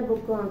ലാംഗ്വേജിന്റെ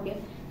ബുക്ക് നോക്കി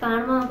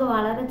കാണുമ്പോൾ നമുക്ക്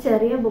വളരെ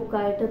ചെറിയ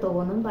ബുക്കായിട്ട്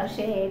തോന്നും.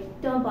 പക്ഷേ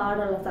ഏറ്റവും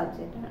പാടുള്ള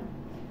സബ്ജക്റ്റാണ്.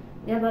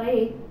 ഞാൻ പറയാം,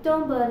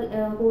 ഏറ്റവും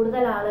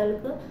കൂടുതൽ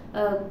ആളുകൾക്ക്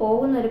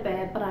പോകുന്ന ഒരു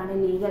പേപ്പറാണ്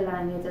ലീഗൽ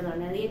ലാംഗ്വേജ് എന്ന്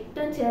പറഞ്ഞത്.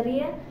 ഏറ്റവും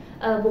ചെറിയ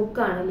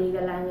ബുക്കാണ്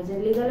ലീഗൽ ലാംഗ്വേജ്.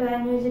 ലീഗൽ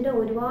ലാംഗ്വേജിന്റെ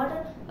ഒരുപാട്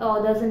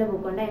ഓതേഴ്സിന്റെ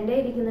ബുക്കുണ്ട്. എൻ്റെ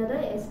ഇരിക്കുന്നത്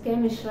SK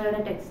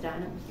മിശ്രയുടെ ടെക്സ്റ്റ്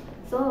ആണ്.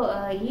 സോ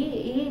ഈ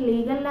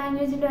ലീഗൽ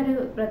ലാംഗ്വേജിന്റെ ഒരു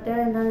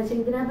പ്രത്യേകത എന്താണെന്ന്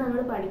വെച്ചാൽ ഇതിനകത്ത്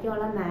നമ്മൾ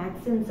പഠിക്കാനുള്ള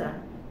മാക്സിംസ്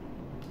ആണ്,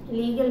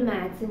 ലീഗൽ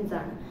മാക്സിംസ്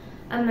ആണ്.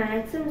 ആ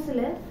മാക്സിംസിൽ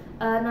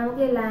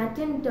നമുക്ക്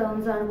ലാറ്റിൻ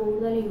ടേംസ് ആണ്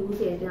കൂടുതൽ യൂസ്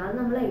ചെയ്തിരിക്കുന്നത്. അത്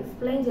നമ്മൾ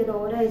എക്സ്പ്ലെയിൻ ചെയ്ത്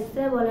ഓരോ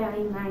എസ്സേ പോലെയാണ്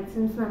ഈ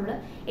മാക്സിംസ് നമ്മൾ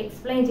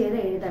എക്സ്പ്ലെയിൻ ചെയ്ത്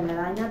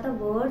എഴുതേണ്ടത്. അതിനകത്ത്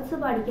വേർഡ്സ്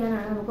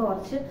പഠിക്കാനാണ് നമുക്ക്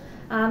കുറച്ച്,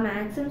 ആ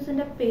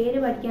മാക്സിംസിന്റെ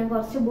പേര് പഠിക്കാൻ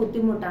കുറച്ച്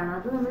ബുദ്ധിമുട്ടാണ്.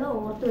 അത് നമ്മൾ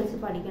ഓർത്ത് വെച്ച്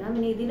പഠിക്കണം.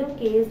 പിന്നെ ഇതിലും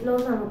കേസ്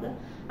ലോസ് നമുക്ക്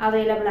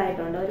അവൈലബിൾ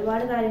ആയിട്ടുണ്ട്.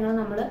 ഒരുപാട് കാര്യങ്ങൾ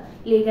നമ്മൾ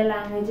ലീഗൽ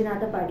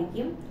ലാംഗ്വേജിനകത്ത്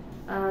പഠിക്കും.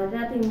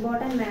 ഇതിനകത്ത്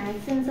ഇമ്പോർട്ടൻറ്റ്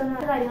മാക്സിംസ് എന്ന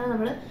കാര്യങ്ങൾ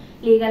നമ്മൾ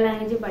ലീഗൽ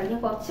ലാംഗ്വേജ് പഠിക്കാം.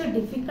 കുറച്ച്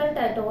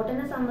ഡിഫിക്കൽട്ട്,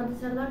 ടോട്ടിനെ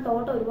സംബന്ധിച്ചിടത്തോളം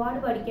ടോട്ട് ഒരുപാട്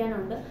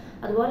പഠിക്കാനുണ്ട്,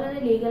 അതുപോലെ തന്നെ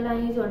ലീഗൽ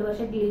ലാംഗ്വേജ് ഉണ്ട്.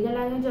 പക്ഷേ ലീഗൽ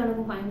ലാംഗ്വേജ്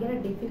ആണ് ഭയങ്കര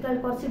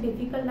കുറച്ച്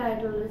ഡിഫിക്കൽട്ട്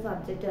ആയിട്ടുള്ളൊരു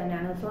സബ്ജക്റ്റ്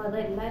തന്നെയാണ്. സോ അത്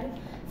എല്ലാവരും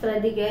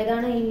ശ്രദ്ധിക്കുക.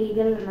 ഏതാണ് ഈ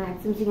ലീഗൽ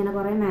മാക്സിംസ്, ഇങ്ങനെ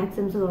കുറേ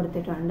മാക്സിംസ്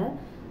കൊടുത്തിട്ടുണ്ട്.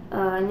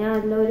 ഞാൻ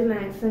അതിലൊരു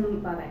മാക്സിം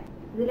പറയാം.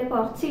 ഇതിൽ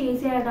കുറച്ച്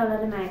ഈസി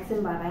ആയിട്ടുള്ളൊരു മാക്സിം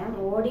പറയാം.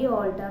 Audio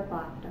alter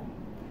part.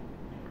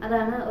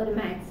 അതാണ് ഒരു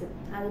മാക്സിം.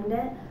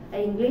 അതിൻ്റെ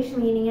ഇംഗ്ലീഷ്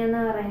മീനിങ് എന്ന്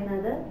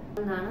പറയുന്നത്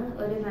എന്നാണ്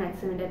ഒരു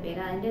മാക്സിമിൻ്റെ പേര്.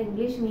 അതിൻ്റെ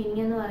ഇംഗ്ലീഷ്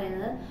മീനിങ് എന്ന്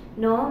പറയുന്നത്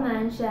no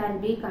man shall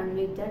be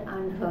convicted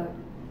unheard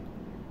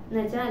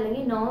എന്ന് വെച്ചാൽ,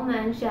 അല്ലെങ്കിൽ no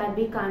man shall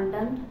be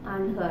condemned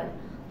unheard.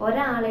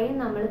 ഒരാളെയും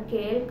നമ്മൾ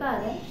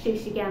കേൾക്കാതെ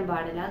ശിക്ഷിക്കാൻ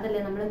പാടില്ല. അതല്ലേ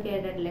നമ്മൾ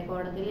കേട്ടിട്ടില്ലേ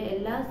കോടതിയിൽ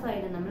എല്ലാ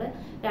സൈഡും നമ്മൾ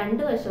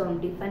രണ്ട് വശവും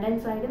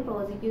ഡിഫൻഡൻസ് സൈഡും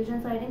പ്രോസിക്യൂഷൻ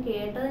സൈഡും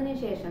കേട്ടതിന്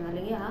ശേഷം,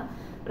 അല്ലെങ്കിൽ ആ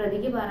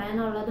പ്രതിക്ക്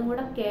പറയാനുള്ളതും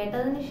കൂടെ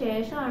കേട്ടതിന്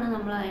ശേഷമാണ്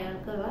നമ്മൾ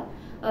അയാൾക്കുള്ള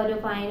ഒരു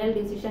ഫൈനൽ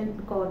ഡിസിഷൻ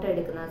കോർട്ട്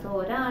എടുക്കുന്നത്. സോ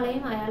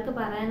ഒരാളെയും അയാൾക്ക്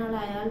പറയാനുള്ള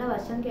അയാളുടെ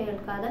വശം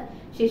കേൾക്കാതെ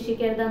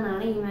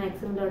ശിക്ഷിക്കരുതെന്നാണ് ഈ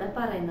മാക്സിമിലൂടെ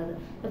പറയുന്നത്.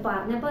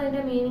 പറഞ്ഞപ്പോൾ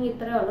അതിന്റെ മീനിങ്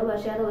ഇത്രയേ ഉള്ളൂ.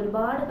 പക്ഷെ അത്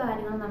ഒരുപാട്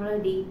കാര്യങ്ങൾ നമ്മൾ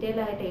ഡീറ്റെയിൽ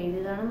ആയിട്ട്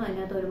എഴുതണം.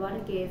 അതിനകത്ത് ഒരുപാട്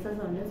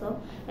കേസസ് ഉണ്ട്. സോ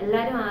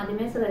എല്ലാവരും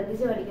ആദ്യമേ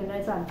ശ്രദ്ധിച്ച് പഠിക്കേണ്ട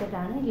ഒരു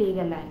സബ്ജക്റ്റാണ്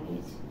ലീഗൽ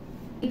ലാംഗ്വേജ്.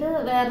 ഇത്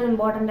വേറൊരു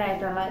ഇമ്പോർട്ടൻ്റ്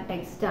ആയിട്ടുള്ള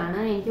ടെക്സ്റ്റ് ആണ്.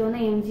 എനിക്ക്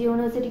തോന്നുന്നു MG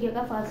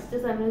യൂണിവേഴ്സിറ്റിക്കൊക്കെ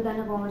ഫസ്റ്റ് സെമ്മിൽ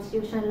തന്നെ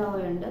കോൺസ്റ്റിറ്റ്യൂഷൻ ലോ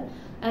ഉണ്ട്.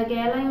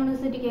 കേരള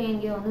യൂണിവേഴ്സിറ്റിക്ക്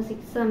എനിക്ക് തോന്നുന്നു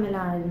 6th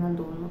സെമ്മിലാണെന്ന്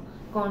തോന്നുന്നു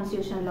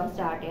കോൺസ്റ്റിറ്റ്യൂഷൻ ലോ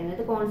സ്റ്റാർട്ട്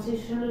ചെയ്യുന്നത്.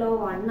 കോൺസ്റ്റിറ്റ്യൂഷൻ ലോ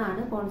 1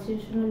 ആണ്,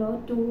 കോൺസ്റ്റിറ്റ്യൂഷൻ ലോ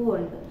 2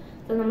 ഉണ്ട്.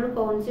 സോ നമ്മൾ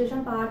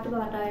കോൺസ്റ്റിറ്റ്യൂഷൻ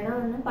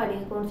പാർട്ടായിട്ടാണ്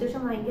പഠിക്കുന്നത്.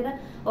 കോൺസ്റ്റിറ്റ്യൂഷൻ ഭയങ്കര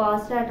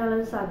വാസ്റ്റ് ആയിട്ടുള്ള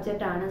ഒരു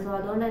സബ്ജക്റ്റ് ആണ്. സോ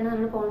അതുകൊണ്ട് തന്നെ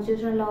നമ്മൾ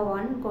കോൺസ്റ്റിറ്റ്യൂഷൻ ലോ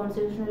 1,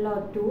 കോൺസ്റ്റിറ്റ്യൂഷൻ ലോ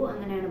 2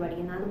 അങ്ങനെയാണ്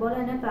പഠിക്കുന്നത്. അതുപോലെ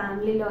തന്നെ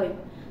ഫാമിലി ലോ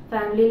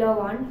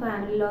 1,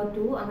 ഫാമിലി ലോ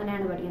 2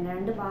 അങ്ങനെയാണ് പഠിക്കുന്നത്.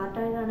 2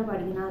 പാർട്ടായിട്ടാണ്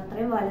പഠിക്കുന്നത്.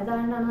 അത്രയും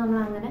വലുതായിട്ടാണ് നമ്മൾ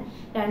അങ്ങനെ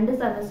 2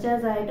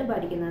 സെമസ്റ്റേഴ്സ് ആയിട്ട്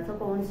പഠിക്കുന്നത്. സോ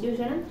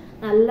കോൺസ്റ്റിറ്റ്യൂഷനും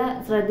നല്ല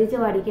ശ്രദ്ധിച്ച്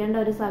പഠിക്കേണ്ട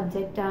ഒരു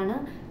സബ്ജക്റ്റ് ആണ്.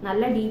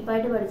 നല്ല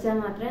ഡീപ്പായിട്ട് പഠിച്ചാൽ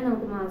മാത്രമേ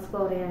നമുക്ക് മാർക്ക്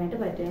സ്കോർ ചെയ്യാനായിട്ട്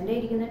പറ്റൂ. എൻ്റെ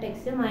ഇരിക്കുന്ന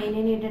ടെക്സ്റ്റ്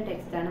മൈനേനിയുടെ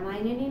ടെക്സ്റ്റ് ആണ്.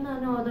 മൈനേനി എന്ന്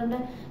പറഞ്ഞാൽ ഓതറിൻ്റെ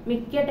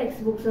മിക്ക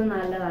ടെക്സ്റ്റ് ബുക്സും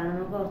നല്ലതാണ്.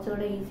 നമുക്ക്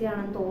കുറച്ചുകൂടെ ഈസി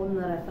ആണെന്ന്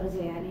തോന്നുന്നു റെഫർ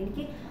ചെയ്യാൻ.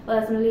 എനിക്ക്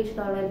പേഴ്സണലി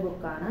ഇഷ്ടമുള്ള ഒരു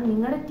ബുക്കാണ്.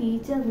 നിങ്ങളുടെ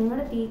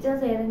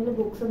ടീച്ചേഴ്സ് ഏതെങ്കിലും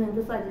ബുക്സ്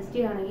നിങ്ങൾക്ക് സജസ്റ്റ്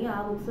ചെയ്യുകയാണെങ്കിൽ ആ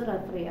ബുക്സ്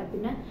റെഫർ ചെയ്യുക.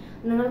 പിന്നെ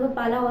നിങ്ങൾക്ക്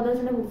പല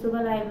ഓതേഴ്സിൻ്റെ ബുക്സ്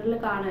ഇപ്പോൾ ലൈബ്രറിയിൽ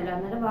കാണില്ല.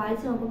 അന്നേരം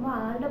വായിച്ച് നോക്കുമ്പോൾ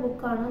ആരുടെ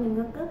ബുക്കാണോ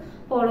നിങ്ങൾക്ക്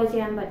ഫോളോ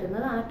ചെയ്യാൻ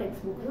പറ്റുന്നത് ആ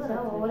ടെക്സ്റ്റ് ബുക്സ്.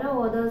 ഓരോ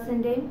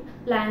ഓതേഴ്സിൻ്റെയും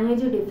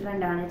ലാംഗ്വേജ്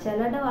ഡിഫറെൻ്റ് ആണ്.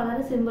 ചിലരുടെ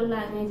വളരെ സിമ്പിൾ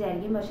ലാംഗ്വേജ്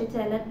ആയിരിക്കും. പക്ഷെ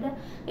ചിലരുടെ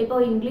ഇപ്പോൾ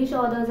ഇംഗ്ലീഷ്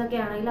ഓതേഴ്സ് ഒക്കെ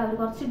ആണെങ്കിൽ അവർ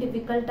കുറച്ച്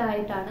ഡിഫിക്കൽട്ട്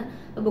ആയിട്ടാണ്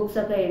ബുക്സ്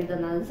ഒക്കെ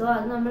എഴുതുന്നത്. സോ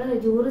അത് നമ്മൾ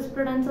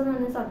ജൂറിസ്പ്രുഡൻസ് എന്ന്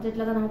പറഞ്ഞ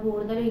സബ്ജക്റ്റിലൊക്കെ നമുക്ക്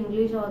കൂടുതലും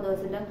ഇംഗ്ലീഷ്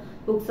ഓതേഴ്സിൻ്റെ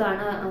ബുക്സ്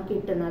ആണ്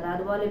കിട്ടുന്നത്.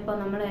 അതുപോലെ ഇപ്പോൾ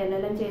നമ്മൾ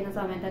LLM ചെയ്യുന്ന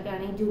സമയത്തൊക്കെ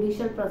ആണെങ്കിൽ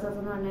ജുഡീഷ്യൽ പ്രോസസ്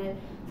എന്ന് പറഞ്ഞ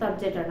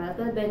സബ്ജക്റ്റ് ഉണ്ട്.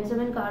 അതൊക്കെ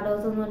ബെഞ്ചമിൻ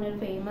കാർഡോസ് എന്ന് പറഞ്ഞൊരു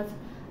ഫേമസ്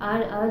ആ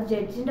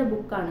ജഡ്ജിന്റെ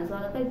ബുക്കാണ്. സോ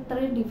അതൊക്കെ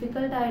ഇത്രയും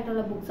ഡിഫിക്കൽട്ട്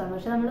ആയിട്ടുള്ള ബുക്സ് ആണ്.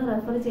 പക്ഷെ നമ്മൾ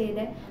റെഫർ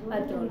ചെയ്തേ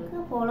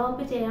പറ്റുള്ളൂ. ഫോളോ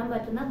അപ്പ് ചെയ്യാൻ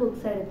പറ്റുന്ന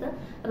ബുക്സ് എടുത്ത്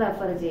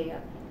റെഫർ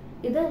ചെയ്യുക.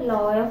 ഇത്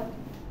ലോ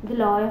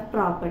ഓഫ്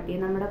പ്രോപ്പർട്ടി,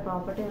 നമ്മുടെ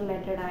പ്രോപ്പർട്ടി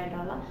റിലേറ്റഡ്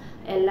ആയിട്ടുള്ള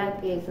എല്ലാ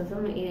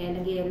കേസസും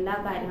അല്ലെങ്കിൽ എല്ലാ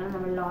കാര്യങ്ങളും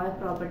നമ്മൾ ലോ ഓഫ്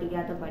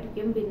പ്രോപ്പർട്ടിക്കകത്ത്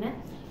പഠിക്കും. പിന്നെ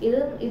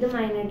ഇത്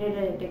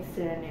മൈനേറ്റഡ്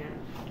ടെക്സ്റ്റ് തന്നെയാണ്.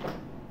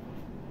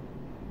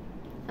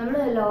 നമ്മൾ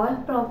ലോ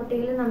ഓഫ്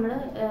പ്രോപ്പർട്ടിയിൽ നമ്മൾ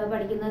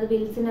പഠിക്കുന്നത്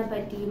വിൽസിനെ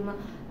പറ്റിയും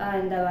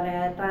എന്താ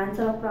പറയുക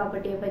ട്രാൻസ്ഫർ ഓഫ്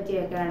പ്രോപ്പർട്ടിയെ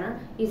പറ്റിയൊക്കെയാണ്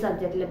ഈ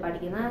സബ്ജക്റ്റിൽ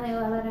പഠിക്കുന്നത്.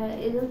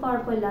 ഇത്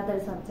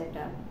കുഴപ്പമില്ലാത്തൊരു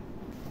സബ്ജക്റ്റാണ്.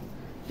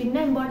 പിന്നെ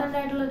ഇമ്പോർട്ടൻ്റ്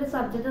ആയിട്ടുള്ള ഒരു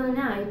സബ്ജക്റ്റ്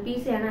തന്നെ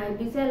IPC ആണ്.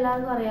 IPC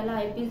എല്ലാവർക്കും അറിയാലോ.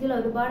 IPCയിൽ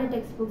ഒരുപാട്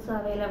ടെക്സ്റ്റ് ബുക്സ്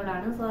അവൈലബിൾ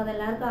ആണ്. സോ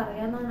അതെല്ലാവർക്കും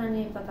അറിയാവുന്നതാണ്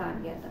ഞാൻ ഇപ്പോൾ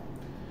കാണിക്കാത്തത്.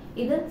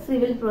 ഇത്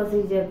civil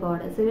procedure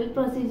code. Civil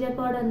procedure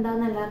code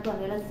എന്താണെന്ന് എല്ലാവർക്കും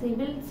അറിയാലോ.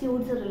 സിവിൽ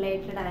സ്യൂട്ട്സ്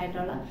റിലേറ്റഡ്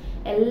ആയിട്ടുള്ള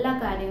എല്ലാ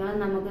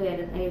കാര്യങ്ങളും നമുക്ക്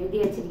എഴുതി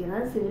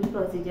വെച്ചിരിക്കുന്നത് സിവിൽ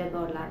പ്രൊസീജിയർ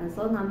കോഡിലാണ്.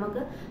 സോ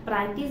നമുക്ക്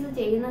പ്രാക്ടീസ്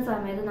ചെയ്യുന്ന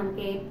സമയത്ത്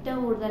നമുക്ക്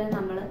ഏറ്റവും കൂടുതൽ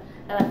നമ്മൾ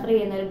റെഫർ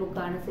ചെയ്യുന്ന ഒരു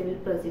ബുക്കാണ് സിവിൽ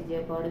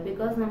പ്രൊസീജിയർ കോഡ്.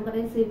 ബിക്കോസ്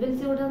നമുക്കറിയാം സിവിൽ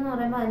സ്യൂട്ട് എന്ന്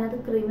പറയുമ്പോൾ അതിനകത്ത്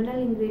ക്രിമിനൽ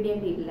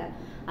ഇൻഗ്രീഡിയൻ്റ് ഇല്ല.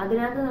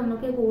 അതിനകത്ത്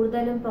നമുക്ക്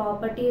കൂടുതലും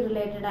പ്രോപ്പർട്ടി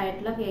റിലേറ്റഡ്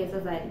ആയിട്ടുള്ള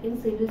കേസസ് ആയിരിക്കും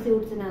സിവിൽ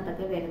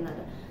സ്യൂട്ട്സിനകത്തൊക്കെ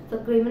വരുന്നത്. സോ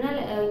ക്രിമിനൽ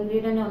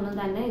ഇൻഗ്രീഡിയൻ്റ് ഒന്നും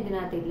തന്നെ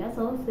ഇതിനകത്തില്ല.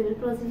 സോ സിവിൽ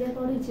പ്രൊസീജിയർ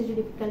കോഡ് ഇച്ചിരി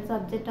ഡിഫിക്കൽട്ട്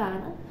സബ്ജക്റ്റ്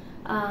ആണ്.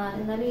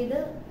 എന്നാലും ഇത്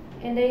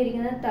എൻ്റെ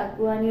ഇരിക്കുന്നത്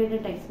തക്വാനിയുടെ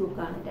ടെക്സ്റ്റ്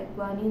ബുക്കാണ്.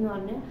 തക്വാനി എന്ന്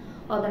പറഞ്ഞ്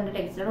ഓതറിൻ്റെ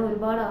ടെക്സ്റ്റാണ്.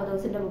 ഒരുപാട്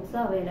ഓതേഴ്സിൻ്റെ ബുക്സ്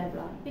അവൈലബിൾ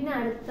ആണ്.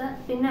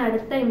 പിന്നെ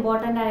അടുത്ത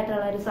ഇമ്പോർട്ടൻ്റ്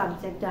ആയിട്ടുള്ള ഒരു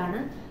സബ്ജക്റ്റ്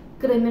ആണ്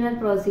criminal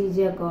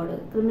procedure code.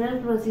 Criminal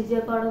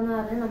procedure code എന്ന്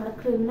പറഞ്ഞാൽ നമ്മുടെ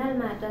ക്രിമിനൽ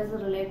മാറ്റേഴ്സ്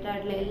റിലേറ്റഡ്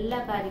ആയിട്ടുള്ള എല്ലാ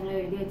കാര്യങ്ങളും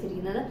എഴുതി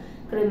വെച്ചിരിക്കുന്നത്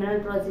ക്രിമിനൽ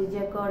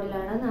പ്രൊസീജിയർ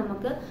കോഡിലാണ്.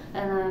 നമുക്ക്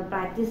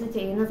പ്രാക്ടീസ്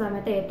ചെയ്യുന്ന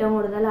സമയത്ത് ഏറ്റവും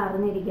കൂടുതൽ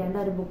അറിഞ്ഞിരിക്കേണ്ട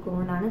ഒരു ബുക്ക്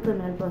കൊണ്ടാണ്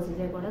ക്രിമിനൽ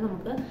പ്രൊസീജിയർ കോഡ്.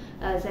 നമുക്ക്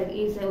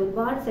ഈ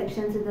ഒരുപാട്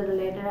സെക്ഷൻസ് ഇത്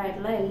റിലേറ്റഡ്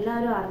ആയിട്ടുള്ള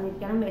എല്ലാവരും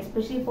അറിഞ്ഞിരിക്കണം.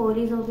 എസ്പെഷ്യലി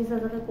പോലീസ്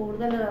ഓഫീസേഴ്സൊക്കെ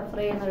കൂടുതൽ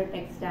റെഫർ ചെയ്യുന്ന ഒരു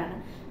ടെക്സ്റ്റാണ്.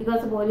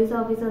 ബിക്കോസ് പോലീസ്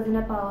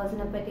ഓഫീസേഴ്സിന്റെ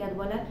പവേഴ്സിനെ പറ്റി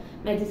അതുപോലെ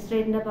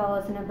മജിസ്ട്രേറ്റിന്റെ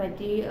പവേഴ്സിനെ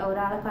പറ്റി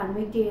ഒരാളെ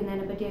കൺവിക്ട്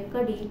ചെയ്യുന്നതിനെ പറ്റി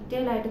ഒക്കെ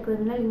ഡീറ്റെയിൽ ആയിട്ട്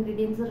ക്രിമിനൽ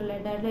ഇൻഗ്രീഡിയൻസ്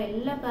റിലേറ്റഡ് ആയിട്ടുള്ള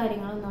എല്ലാ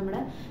കാര്യങ്ങളും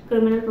നമ്മുടെ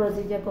ക്രിമിനൽ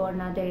പ്രൊസീജിയർ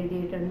കോഡിനകത്ത്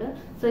എഴുതിയിട്ടുണ്ട്.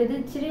 സോ ഇത്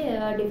ഇച്ചിരി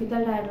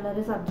ഡിഫിക്കൽട്ട് ആയിട്ടുള്ള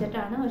ഒരു സബ്ജക്റ്റ്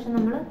ആണ്. പക്ഷെ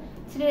നമ്മൾ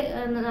ഇച്ചിരി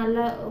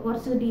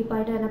കുറച്ച്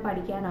ഡീപ്പായിട്ട് തന്നെ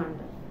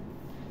പഠിക്കാനുണ്ട്.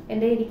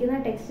 എൻ്റെ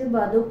ഇരിക്കുന്ന ടെക്സ്റ്റ്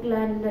ബദൂഖ്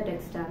ലാൻഡിന്റെ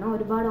ടെക്സ്റ്റ് ആണ്.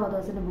 ഒരുപാട്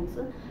ഓതേഴ്സിന്റെ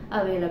ബുക്സ്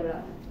അവൈലബിൾ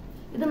ആണ്.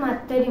 ഇത്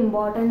മറ്റൊരു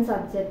ഇമ്പോർട്ടൻറ്റ്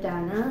സബ്ജക്റ്റ്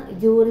ആണ്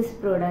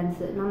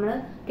ജൂറിസ്പ്രുഡൻസ്. നമ്മൾ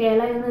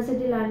കേരള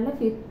യൂണിവേഴ്സിറ്റിയിലാണെങ്കിൽ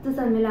 5th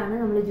സെമ്മിലാണ്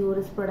നമ്മൾ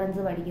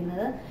ജൂറിസ്പ്രുഡൻസ്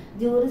പഠിക്കുന്നത്.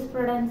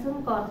 ജൂറിസ്പ്രുഡൻസും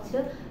കുറച്ച്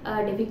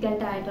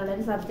ഡിഫിക്കൽട്ട് ആയിട്ടുള്ള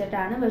ഒരു സബ്ജക്റ്റ്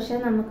ആണ്. പക്ഷെ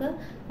നമുക്ക്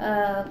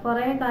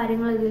കുറേ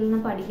കാര്യങ്ങൾ ഇതിൽ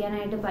നിന്ന്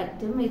പഠിക്കാനായിട്ട്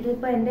പറ്റും.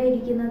 ഇതിപ്പോൾ എൻ്റെ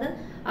ഇരിക്കുന്നത്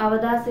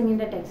അവതാർ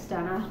സിംഗിൻ്റെ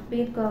ടെക്സ്റ്റാണ്.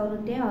 ഹർപ്രീത്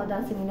കൗറിൻ്റെ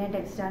അവതാർ സിംഗിൻ്റെ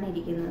ടെക്സ്റ്റാണ്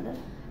ഇരിക്കുന്നത്.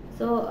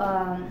 സോ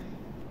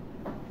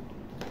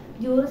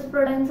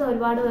ജൂറിസ്പ്രുഡൻസ്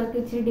ഒരുപാട് പേർക്ക്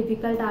ഇച്ചിരി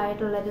ഡിഫിക്കൽട്ട്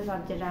ആയിട്ടുള്ള ഒരു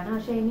സബ്ജക്റ്റാണ്.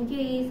 പക്ഷെ എനിക്ക്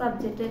ഈ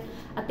സബ്ജക്റ്റ്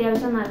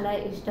അത്യാവശ്യം നല്ല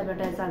ഇഷ്ടപ്പെട്ട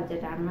ഒരു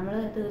സബ്ജക്റ്റാണ്. നമ്മൾ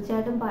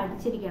തീർച്ചയായിട്ടും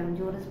പഠിച്ചിരിക്കണം.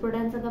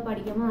 ജൂറിസ്പ്രുഡൻസ് ഒക്കെ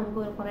പഠിക്കുമ്പോൾ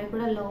നമുക്ക് കുറെ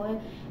കൂടെ ലോ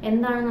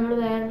എന്താണ് നമ്മൾ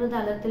വേറൊരു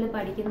തലത്തിൽ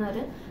പഠിക്കുന്ന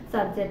ഒരു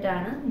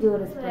സബ്ജക്റ്റാണ്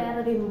ജൂറിസ്പ്രുഡൻസ്.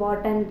 വേറൊരു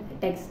ഇമ്പോർട്ടൻറ്റ്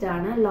ടെക്സ്റ്റ്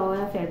ആണ് ലോ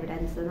ഓഫ്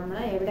എവിഡൻസ്. നമ്മൾ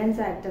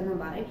എവിഡൻസ് ആക്ട് എന്ന്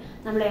പറയും.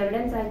 നമ്മൾ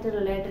എവിഡൻസ് ആക്ട്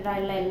റിലേറ്റഡ്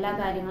ആയിട്ടുള്ള എല്ലാ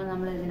കാര്യങ്ങളും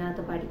നമ്മൾ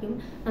ഇതിനകത്ത് പഠിക്കും.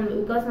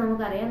 ബിക്കോസ്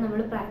നമുക്കറിയാം,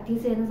 നമ്മൾ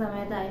പ്രാക്ടീസ് ചെയ്യുന്ന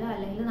സമയത്തായാലും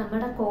അല്ലെങ്കിൽ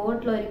നമ്മുടെ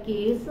കോർട്ടിൽ ഒരു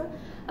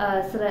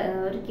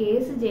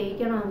കേസ്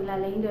ജയിക്കണമെങ്കിൽ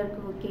അല്ലെങ്കിൽ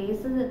ഒരു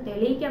കേസ്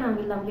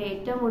തെളിയിക്കണമെങ്കിൽ നമുക്ക്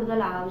ഏറ്റവും കൂടുതൽ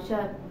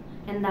ആവശ്യം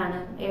എന്താണ്?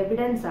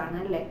 എവിഡൻസ് ആണ്,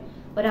 അല്ലേ?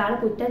 ഒരാൾ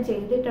കുറ്റം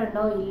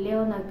ചെയ്തിട്ടുണ്ടോ ഇല്ലയോ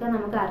എന്നൊക്കെ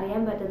നമുക്ക്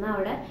അറിയാൻ പറ്റുന്ന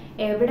അവിടെ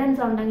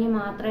എവിഡൻസ് ഉണ്ടെങ്കിൽ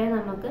മാത്രമേ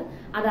നമുക്ക്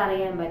അത്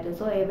അറിയാൻ പറ്റൂ.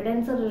 സോ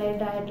എവിഡൻസ്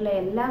റിലേറ്റഡ് ആയിട്ടുള്ള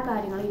എല്ലാ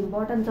കാര്യങ്ങളും,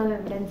 ഇമ്പോർട്ടൻസ് ഓഫ്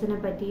എവിഡൻസിനെ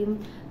പറ്റിയും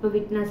ഇപ്പോൾ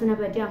വിറ്റ്നസിനെ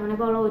പറ്റിയും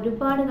അങ്ങനെയൊക്കെയുള്ള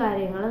ഒരുപാട്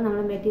കാര്യങ്ങൾ,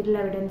 നമ്മൾ മെറ്റീരിയൽ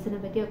എവിഡൻസിനെ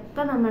പറ്റിയും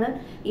ഒക്കെ നമ്മൾ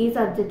ഈ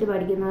സബ്ജക്റ്റ്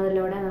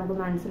പഠിക്കുന്നതിലൂടെ നമുക്ക്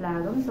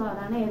മനസ്സിലാകും. സോ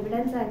അതാണ്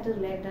എവിഡൻസ് ആക്ട്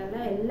റിലേറ്റഡ്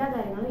ആയിട്ടുള്ള എല്ലാ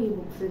കാര്യങ്ങളും ഈ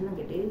ബുക്സിൽ നിന്ന്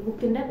കിട്ടി. ഈ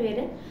ബുക്കിന്റെ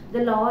പേര്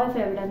ദ ലോ ഓഫ്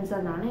എവിഡൻസ്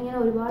എന്നാണ്. ഇങ്ങനെ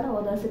ഒരുപാട്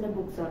ഓതേഴ്സിന്റെ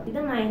ബുക്സ് ഉണ്ട്.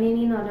 ഇത്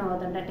മൈനേനി എന്ന് പറഞ്ഞ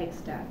ഓതറിന്റെ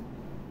ടെക്സ്റ്റാണ്.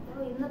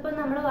 ഇന്നിപ്പോൾ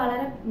നമ്മൾ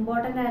വളരെ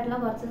ഇമ്പോർട്ടൻ്റ് ആയിട്ടുള്ള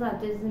കുറച്ച്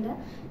സബ്ജക്ട്സിന്റെ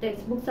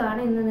ടെക്സ്റ്റ് ബുക്സ് ആണ്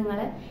ഇന്ന്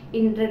നിങ്ങളെ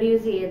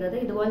ഇൻട്രൊഡ്യൂസ് ചെയ്തത്.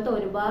 ഇതുപോലത്തെ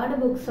ഒരുപാട്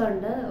ബുക്സ്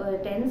ഉണ്ട്.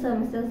 10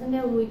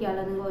 സെമിസ്റ്റേഴ്സിന്റെ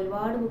ഊഹിക്കാമല്ലോ, നിങ്ങൾ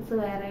ഒരുപാട് ബുക്സ്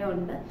വേറെ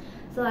ഉണ്ട്.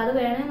 സോ അത്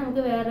വേണേൽ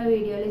നമുക്ക് വേറെ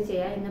വീഡിയോയിൽ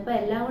ചെയ്യാം. ഇന്നിപ്പോൾ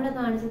എല്ലാം കൂടെ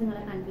കാണിച്ച്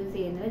നിങ്ങളെ കൺഫ്യൂസ്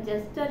ചെയ്യുന്നത്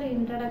ജസ്റ്റ് ഒരു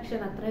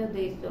ഇൻട്രൊഡക്ഷൻ അത്രേ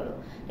ഉദ്ദേശിച്ചുള്ളൂ.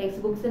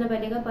 ടെക്സ്റ്റ് ബുക്സിനെ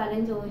പറ്റിയൊക്കെ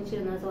പലരും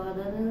ചോദിച്ചിരുന്നു. സോ അത്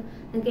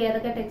നിങ്ങൾക്ക്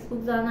ഏതൊക്കെ ടെക്സ്റ്റ്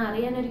ബുക്സ് ആണെന്ന്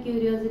അറിയാനൊരു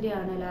ക്യൂരിയോസിറ്റി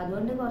ആണല്ലോ,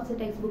 അതുകൊണ്ട് കുറച്ച്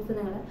ടെക്സ്റ്റ് ബുക്സ്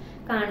നിങ്ങളെ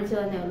കാണിച്ചു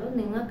തന്നേ ഉള്ളൂ.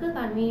 നിങ്ങൾക്ക്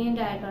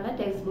കൺവീനിയന്റ് ആയിട്ടുള്ള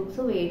ടെക്സ്റ്റ്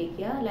ബുക്സ്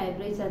മേടിക്കുക,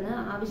 ലൈബ്രറി ചെന്ന്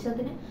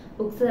ആവശ്യത്തിന്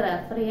ബുക്സ്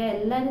റെഫർ ചെയ്യുക.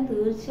 എല്ലാവരും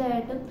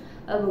തീർച്ചയായിട്ടും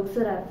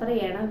ബുക്സ് റെഫർ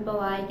ചെയ്യണം. ഇപ്പോൾ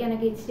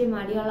വായിക്കാനൊക്കെ ഇച്ചിരി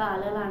മടിയുള്ള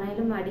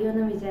ആളുകളാണെങ്കിലും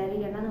മടിയൊന്നും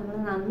വിചാരിക്കേണ്ട. നമ്മൾ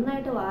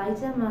നന്നായിട്ട്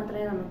വായിച്ചാൽ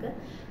മാത്രമേ നമുക്ക്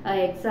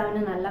എക്സാമിന്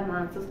നല്ല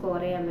മാർക്സ് സ്കോർ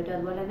ചെയ്യാൻ പറ്റും.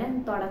 അതുപോലെ തന്നെ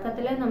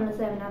തുടക്കത്തിലെ നമ്മൾ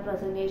സെമിനാർ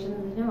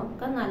പ്രസന്റേഷൻസിനും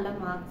ഒക്കെ നല്ല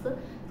മാർക്സ്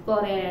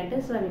സ്കോർ ചെയ്യാനായിട്ട്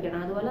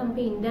ശ്രമിക്കണം. അതുപോലെ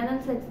നമുക്ക്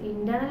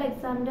ഇന്റേണൽ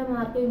എക്സാമിന്റെ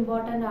മാർക്ക്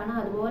ഇമ്പോർട്ടൻ്റ് ആണ്.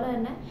 അതുപോലെ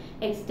തന്നെ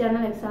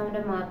എക്സ്റ്റേണൽ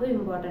എക്സാമിന്റെ മാർക്ക്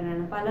ഇമ്പോർട്ടൻ്റ്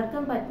ആണ്.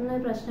 പലർക്കും പറ്റുന്ന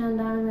ഒരു പ്രശ്നം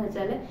എന്താണെന്ന്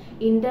വെച്ചാൽ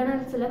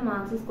ഇന്റേണൽസിലെ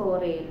മാർക്സ് സ്കോർ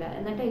ചെയ്യില്ല,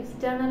 എന്നിട്ട്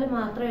എക്സ്റ്റേണൽ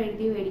മാത്രം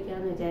എഴുതി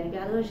മേടിക്കാമെന്ന്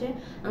വിചാരിക്കുക. അത് പക്ഷേ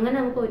അങ്ങനെ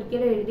നമുക്ക്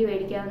ഒരിക്കലും എഴുതി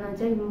മേടിക്കാമെന്ന്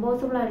വെച്ചാൽ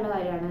ഇമ്പോസിബിൾ ആയിട്ടുള്ള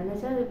കാര്യമാണ്. എന്ന്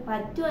വെച്ചാൽ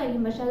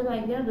പറ്റുമായിരിക്കും, പക്ഷെ അത്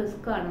ഭയങ്കര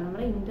റിസ്ക് ആണ്.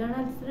 നമ്മൾ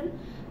ഇന്റേണൽസിലും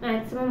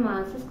മാക്സിമം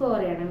മാർക്സ് സ്കോർ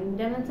ചെയ്യണം.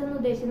 ഇന്റേണൽസ് എന്ന്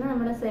ഉദ്ദേശിക്കുന്നത്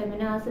നമ്മുടെ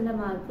സെമിനാർസിന്റെ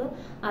മാർക്ക്,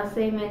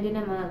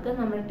 അസൈൻമെന്റിന്റെ മാർക്ക്,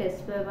 നമ്മുടെ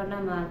ടെസ്റ്റ് പേപ്പറിന്റെ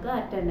മാർക്ക്,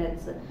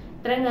 അറ്റൻഡൻസ്,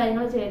 ഇത്രയും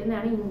കാര്യങ്ങൾ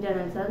ചേരുന്നതാണ്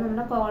ഇന്റേണൽസ്. അത്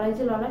നമ്മുടെ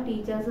കോളേജിലുള്ള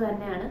ടീച്ചേഴ്സ്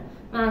തന്നെയാണ്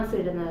മാർക്സ്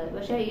ഇടുന്നത്.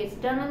 പക്ഷെ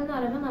എക്സ്റ്റേണൽ എന്ന്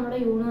പറയുമ്പോൾ നമ്മുടെ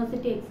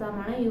യൂണിവേഴ്സിറ്റി എക്സാം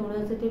ആണ്,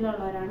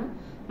 യൂണിവേഴ്സിറ്റിയിലുള്ളവരാണ്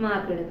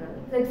മാർക്ക് ഇടുന്നത്.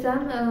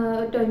 എക്സാം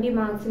 20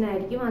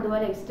 മാർക്സിനായിരിക്കും,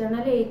 അതുപോലെ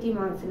എക്സ്റ്റേണൽ 80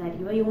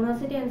 മാർക്സിനായിരിക്കും. അപ്പോൾ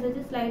യൂണിവേഴ്സിറ്റി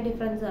അനുസരിച്ച് സ്ലൈറ്റ്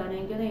ഡിഫറൻസ് ആണ്.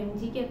 എനിക്കൊന്ന്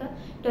MGക്കൊക്കെ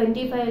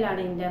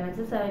 25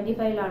 ഇന്റേണൽസ്,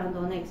 75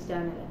 തോന്നുന്നു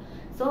എക്സ്റ്റേണൽ.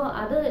 സോ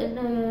അത്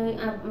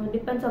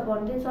ഡിപ്പെൻസ് അപ്പോൺ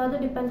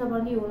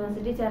ദി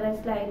യൂണിവേഴ്സിറ്റി. ചെറിയ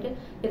സ്ലൈറ്റ്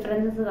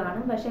ഡിഫറൻസസ്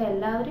കാണും. പക്ഷെ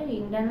എല്ലാവരും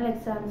ഇന്റേണൽ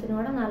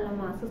എക്സാംസിനൂടെ നല്ല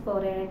മാർക്സ്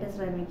സ്കോർ ചെയ്യാനായിട്ട്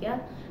ശ്രമിക്കുക.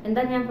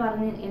 എന്താ ഞാൻ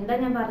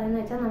പറഞ്ഞതെന്ന്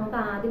വെച്ചാൽ നമുക്ക്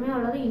ആദ്യമേ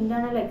ഉള്ളത്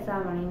ഇന്റേണൽ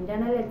എക്സാം ആണ്.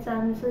 ഇന്റേണൽ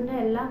എക്സാംസിന്റെ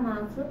എല്ലാ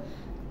മാർക്സ്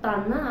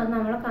തന്ന് അത്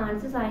നമ്മളെ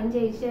കാണിച്ച് സൈൻ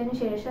ചെയ്യിച്ചതിന്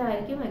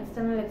ശേഷമായിരിക്കും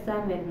എക്സ്റ്റേണൽ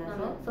എക്സാം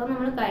വരുന്നത്. സോ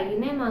നമ്മൾ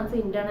കഴിയുന്ന മാർക്സ്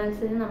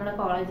ഇന്റേണൽസിന് നമ്മുടെ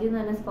കോളേജിൽ നിന്ന്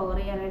തന്നെ സ്കോർ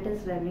ചെയ്യാനായിട്ട്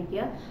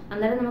ശ്രമിക്കുക.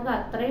 അന്നേരം നമുക്ക്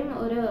അത്രയും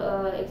ഒരു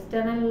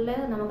എക്സ്റ്റേണലില്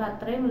നമുക്ക്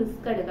അത്രയും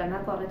റിസ്ക് എടുക്കണ്ട,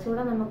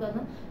 കുറച്ചുകൂടെ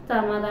നമുക്കൊന്ന്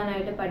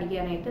സമാധാനമായിട്ട്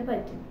പഠിക്കാനായിട്ട്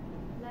പറ്റും.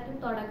 എല്ലാവരും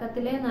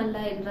തുടക്കത്തിലെ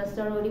നല്ല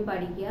ഇൻട്രസ്റ്റോടുകൂടി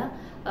പഠിക്കുക.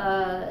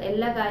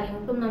 എല്ലാ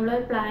കാര്യങ്ങൾക്കും നമ്മൾ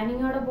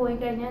പ്ലാനിങ്ങോടെ പോയി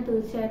കഴിഞ്ഞാൽ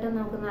തീർച്ചയായിട്ടും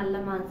നമുക്ക് നല്ല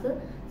മാർക്സ്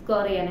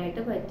സ്കോർ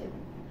ചെയ്യാനായിട്ട് പറ്റും.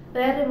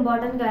 വേറെ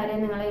ഇമ്പോർട്ടൻറ്റ് കാര്യം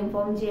നിങ്ങളെ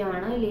ഇൻഫോം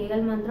ചെയ്യുവാണ്.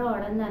 ലീഗൽ മന്ത്ര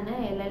ഉടൻ തന്നെ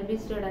LLB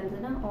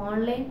സ്റ്റുഡൻസിന്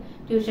ഓൺലൈൻ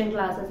ട്യൂഷൻ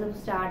ക്ലാസ്സസ്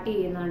സ്റ്റാർട്ട്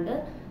ചെയ്യുന്നുണ്ട്.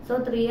 സോ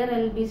 3yr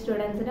LLB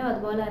സ്റ്റുഡൻസിനും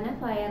അതുപോലെ തന്നെ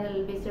 5yr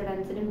LLB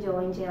സ്റ്റുഡൻസിനും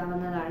ജോയിൻ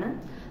ചെയ്യാവുന്നതാണ്.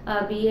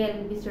 BA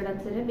LLB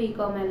സ്റ്റുഡൻസിനും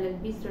BCom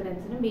LLB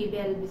സ്റ്റുഡൻസിനും BBA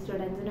LLB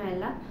സ്റ്റുഡൻസിനും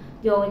എല്ലാം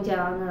ജോയിൻ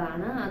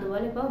ചെയ്യാവുന്നതാണ്.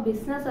 അതുപോലെ ഇപ്പോൾ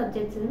ബിസിനസ്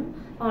സബ്ജക്ട്സിനും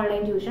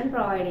ഓൺലൈൻ ട്യൂഷൻ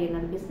പ്രൊവൈഡ്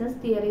ചെയ്യുന്നുണ്ട്, ബിസിനസ്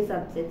തിയറി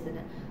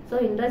സബ്ജക്ട്സിന്. സോ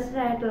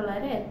ഇൻട്രസ്റ്റഡ്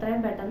ആയിട്ടുള്ളവർ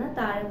എത്രയും പെട്ടെന്ന്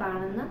താഴെ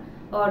കാണുന്ന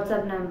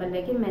വാട്സാപ്പ്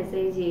നമ്പറിലേക്ക്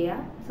മെസ്സേജ്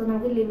ചെയ്യുക. സോ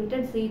നമുക്ക്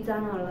ലിമിറ്റഡ് സീറ്റ്സ്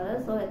ആണ് ഉള്ളത്.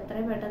 സോ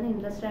എത്രയും പെട്ടെന്ന്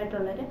ഇൻട്രസ്റ്റഡ്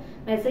ആയിട്ടുള്ളവർ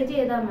മെസ്സേജ്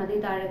ചെയ്താൽ മതി.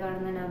 താഴെ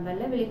കാണുന്ന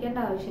നമ്പറിൽ വിളിക്കേണ്ട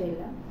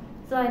ആവശ്യമില്ല.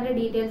 സോ അതിൻ്റെ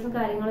ഡീറ്റെയിൽസും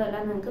കാര്യങ്ങളും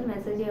എല്ലാം നിങ്ങൾക്ക്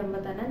മെസ്സേജ്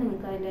ചെയ്യുമ്പോൾ തന്നെ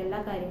നിങ്ങൾക്ക് അതിൻ്റെ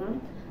എല്ലാ കാര്യങ്ങളും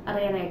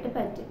അറിയാനായിട്ട്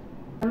പറ്റും.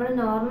 നമ്മൾ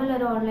നോർമൽ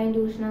ഒരു ഓൺലൈൻ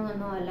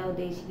ട്യൂഷനൊന്നും അല്ല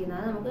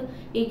ഉദ്ദേശിക്കുന്നത്. നമുക്ക്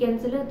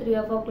വീക്കെൻഡ്സിൽ 3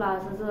 or 4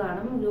 ക്ലാസ്സസ്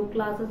കാണും, ഗ്രൂപ്പ്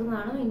ക്ലാസ്സസും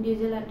കാണും.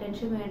 ഇൻഡിവിജ്വൽ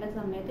അറ്റൻഷൻ വേണ്ട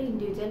സമയത്ത്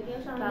ഇൻഡിവിജ്വൽ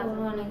ക്ലാസ്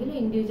ആണെങ്കിൽ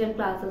ഇൻഡിവിജ്വൽ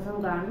ക്ലാസ്സസും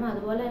കാണും.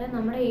 അതുപോലെ തന്നെ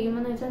നമ്മുടെ എയിം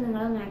എന്ന് വെച്ചാൽ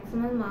നിങ്ങൾ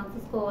മാക്സിമം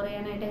മാർക്സ് സ്കോർ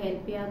ചെയ്യാനായിട്ട്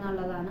ഹെൽപ്പ് ചെയ്യുക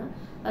എന്നുള്ളതാണ്.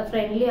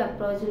 ഫ്രണ്ട്ലി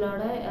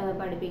അപ്രോച്ചിലൂടെ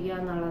പഠിപ്പിക്കുക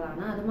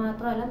എന്നുള്ളതാണ്. അത്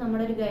മാത്രമല്ല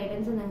നമ്മുടെ ഒരു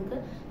ഗൈഡൻസ് നിങ്ങൾക്ക്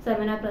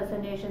സെമിനാർ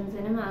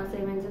പ്രസന്റേഷൻസിനും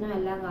അസൈൻമെന്റ്സിനും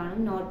എല്ലാം കാണും,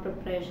 നോട്ട്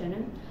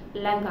പ്രിപ്പറേഷനും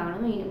എല്ലാം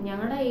കാണും.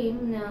 ഞങ്ങളുടെ എയിം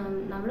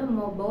നമ്മൾ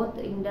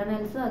ബോത്ത്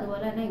ഇന്റേണൽസ്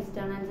അതുപോലെ തന്നെ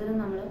എക്സ്റ്റേണൽസിലും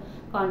നമ്മൾ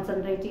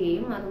കോൺസെൻട്രേറ്റ്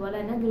ചെയ്യും. അതുപോലെ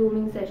തന്നെ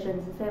ഗ്രൂമിങ്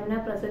സെഷൻസ്,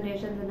 സെമിനാർ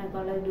പ്രസന്റേഷൻസിനൊക്കെ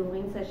ഉള്ള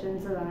ഗ്രൂമിങ്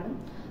സെഷൻസ് കാണും.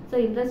 സോ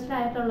ഇൻട്രസ്റ്റഡ്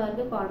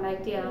ആയിട്ടുള്ളവർക്ക്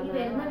കോൺടാക്ട് ചെയ്യാം.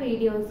 വരുന്ന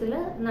വീഡിയോസിൽ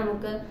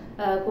നമുക്ക്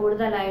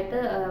കൂടുതലായിട്ട്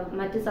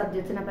മറ്റ്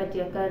സബ്ജക്ട്സിനെ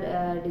പറ്റിയൊക്കെ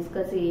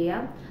ഡിസ്കസ്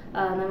ചെയ്യാം.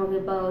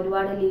 നമുക്കിപ്പോൾ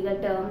ഒരുപാട് ലീഗൽ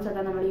ടേംസ്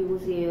ഒക്കെ നമ്മൾ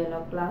യൂസ് ചെയ്യുമല്ലോ.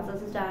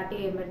 ക്ലാസ്സസ് സ്റ്റാർട്ട്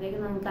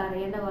ചെയ്യുമ്പോഴത്തേക്കും നമുക്ക്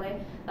അറിയേണ്ട കുറേ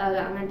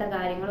അങ്ങനത്തെ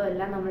കാര്യങ്ങളും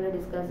എല്ലാം നമ്മൾ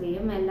ഡിസ്കസ്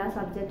ചെയ്യും. എല്ലാ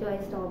സബ്ജക്റ്റ്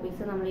വൈസ്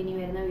ടോപ്പിക്സ് നമ്മൾ ഇനി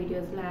വരുന്ന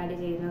വീഡിയോസിൽ ആഡ്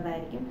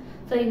ചെയ്യുന്നതായിരിക്കും.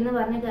 സോ ഇന്ന്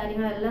പറഞ്ഞ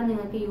കാര്യങ്ങളെല്ലാം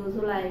നിങ്ങൾക്ക്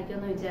യൂസ്ഫുൾ ആയിരിക്കും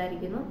എന്ന്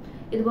വിചാരിക്കുന്നു.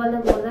 ഇതുപോലത്തെ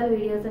കൂടുതൽ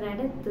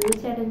വീഡിയോസിനായിട്ട്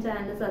തീർച്ചയായിട്ടും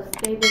ചാനൽ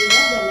സബ്സ്ക്രൈബ്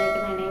ചെയ്യുക, ബെൽ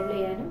ഐക്കൺ എനേബിൾ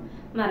ചെയ്യാനും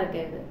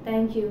മറക്കരുത്.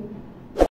 Thank you.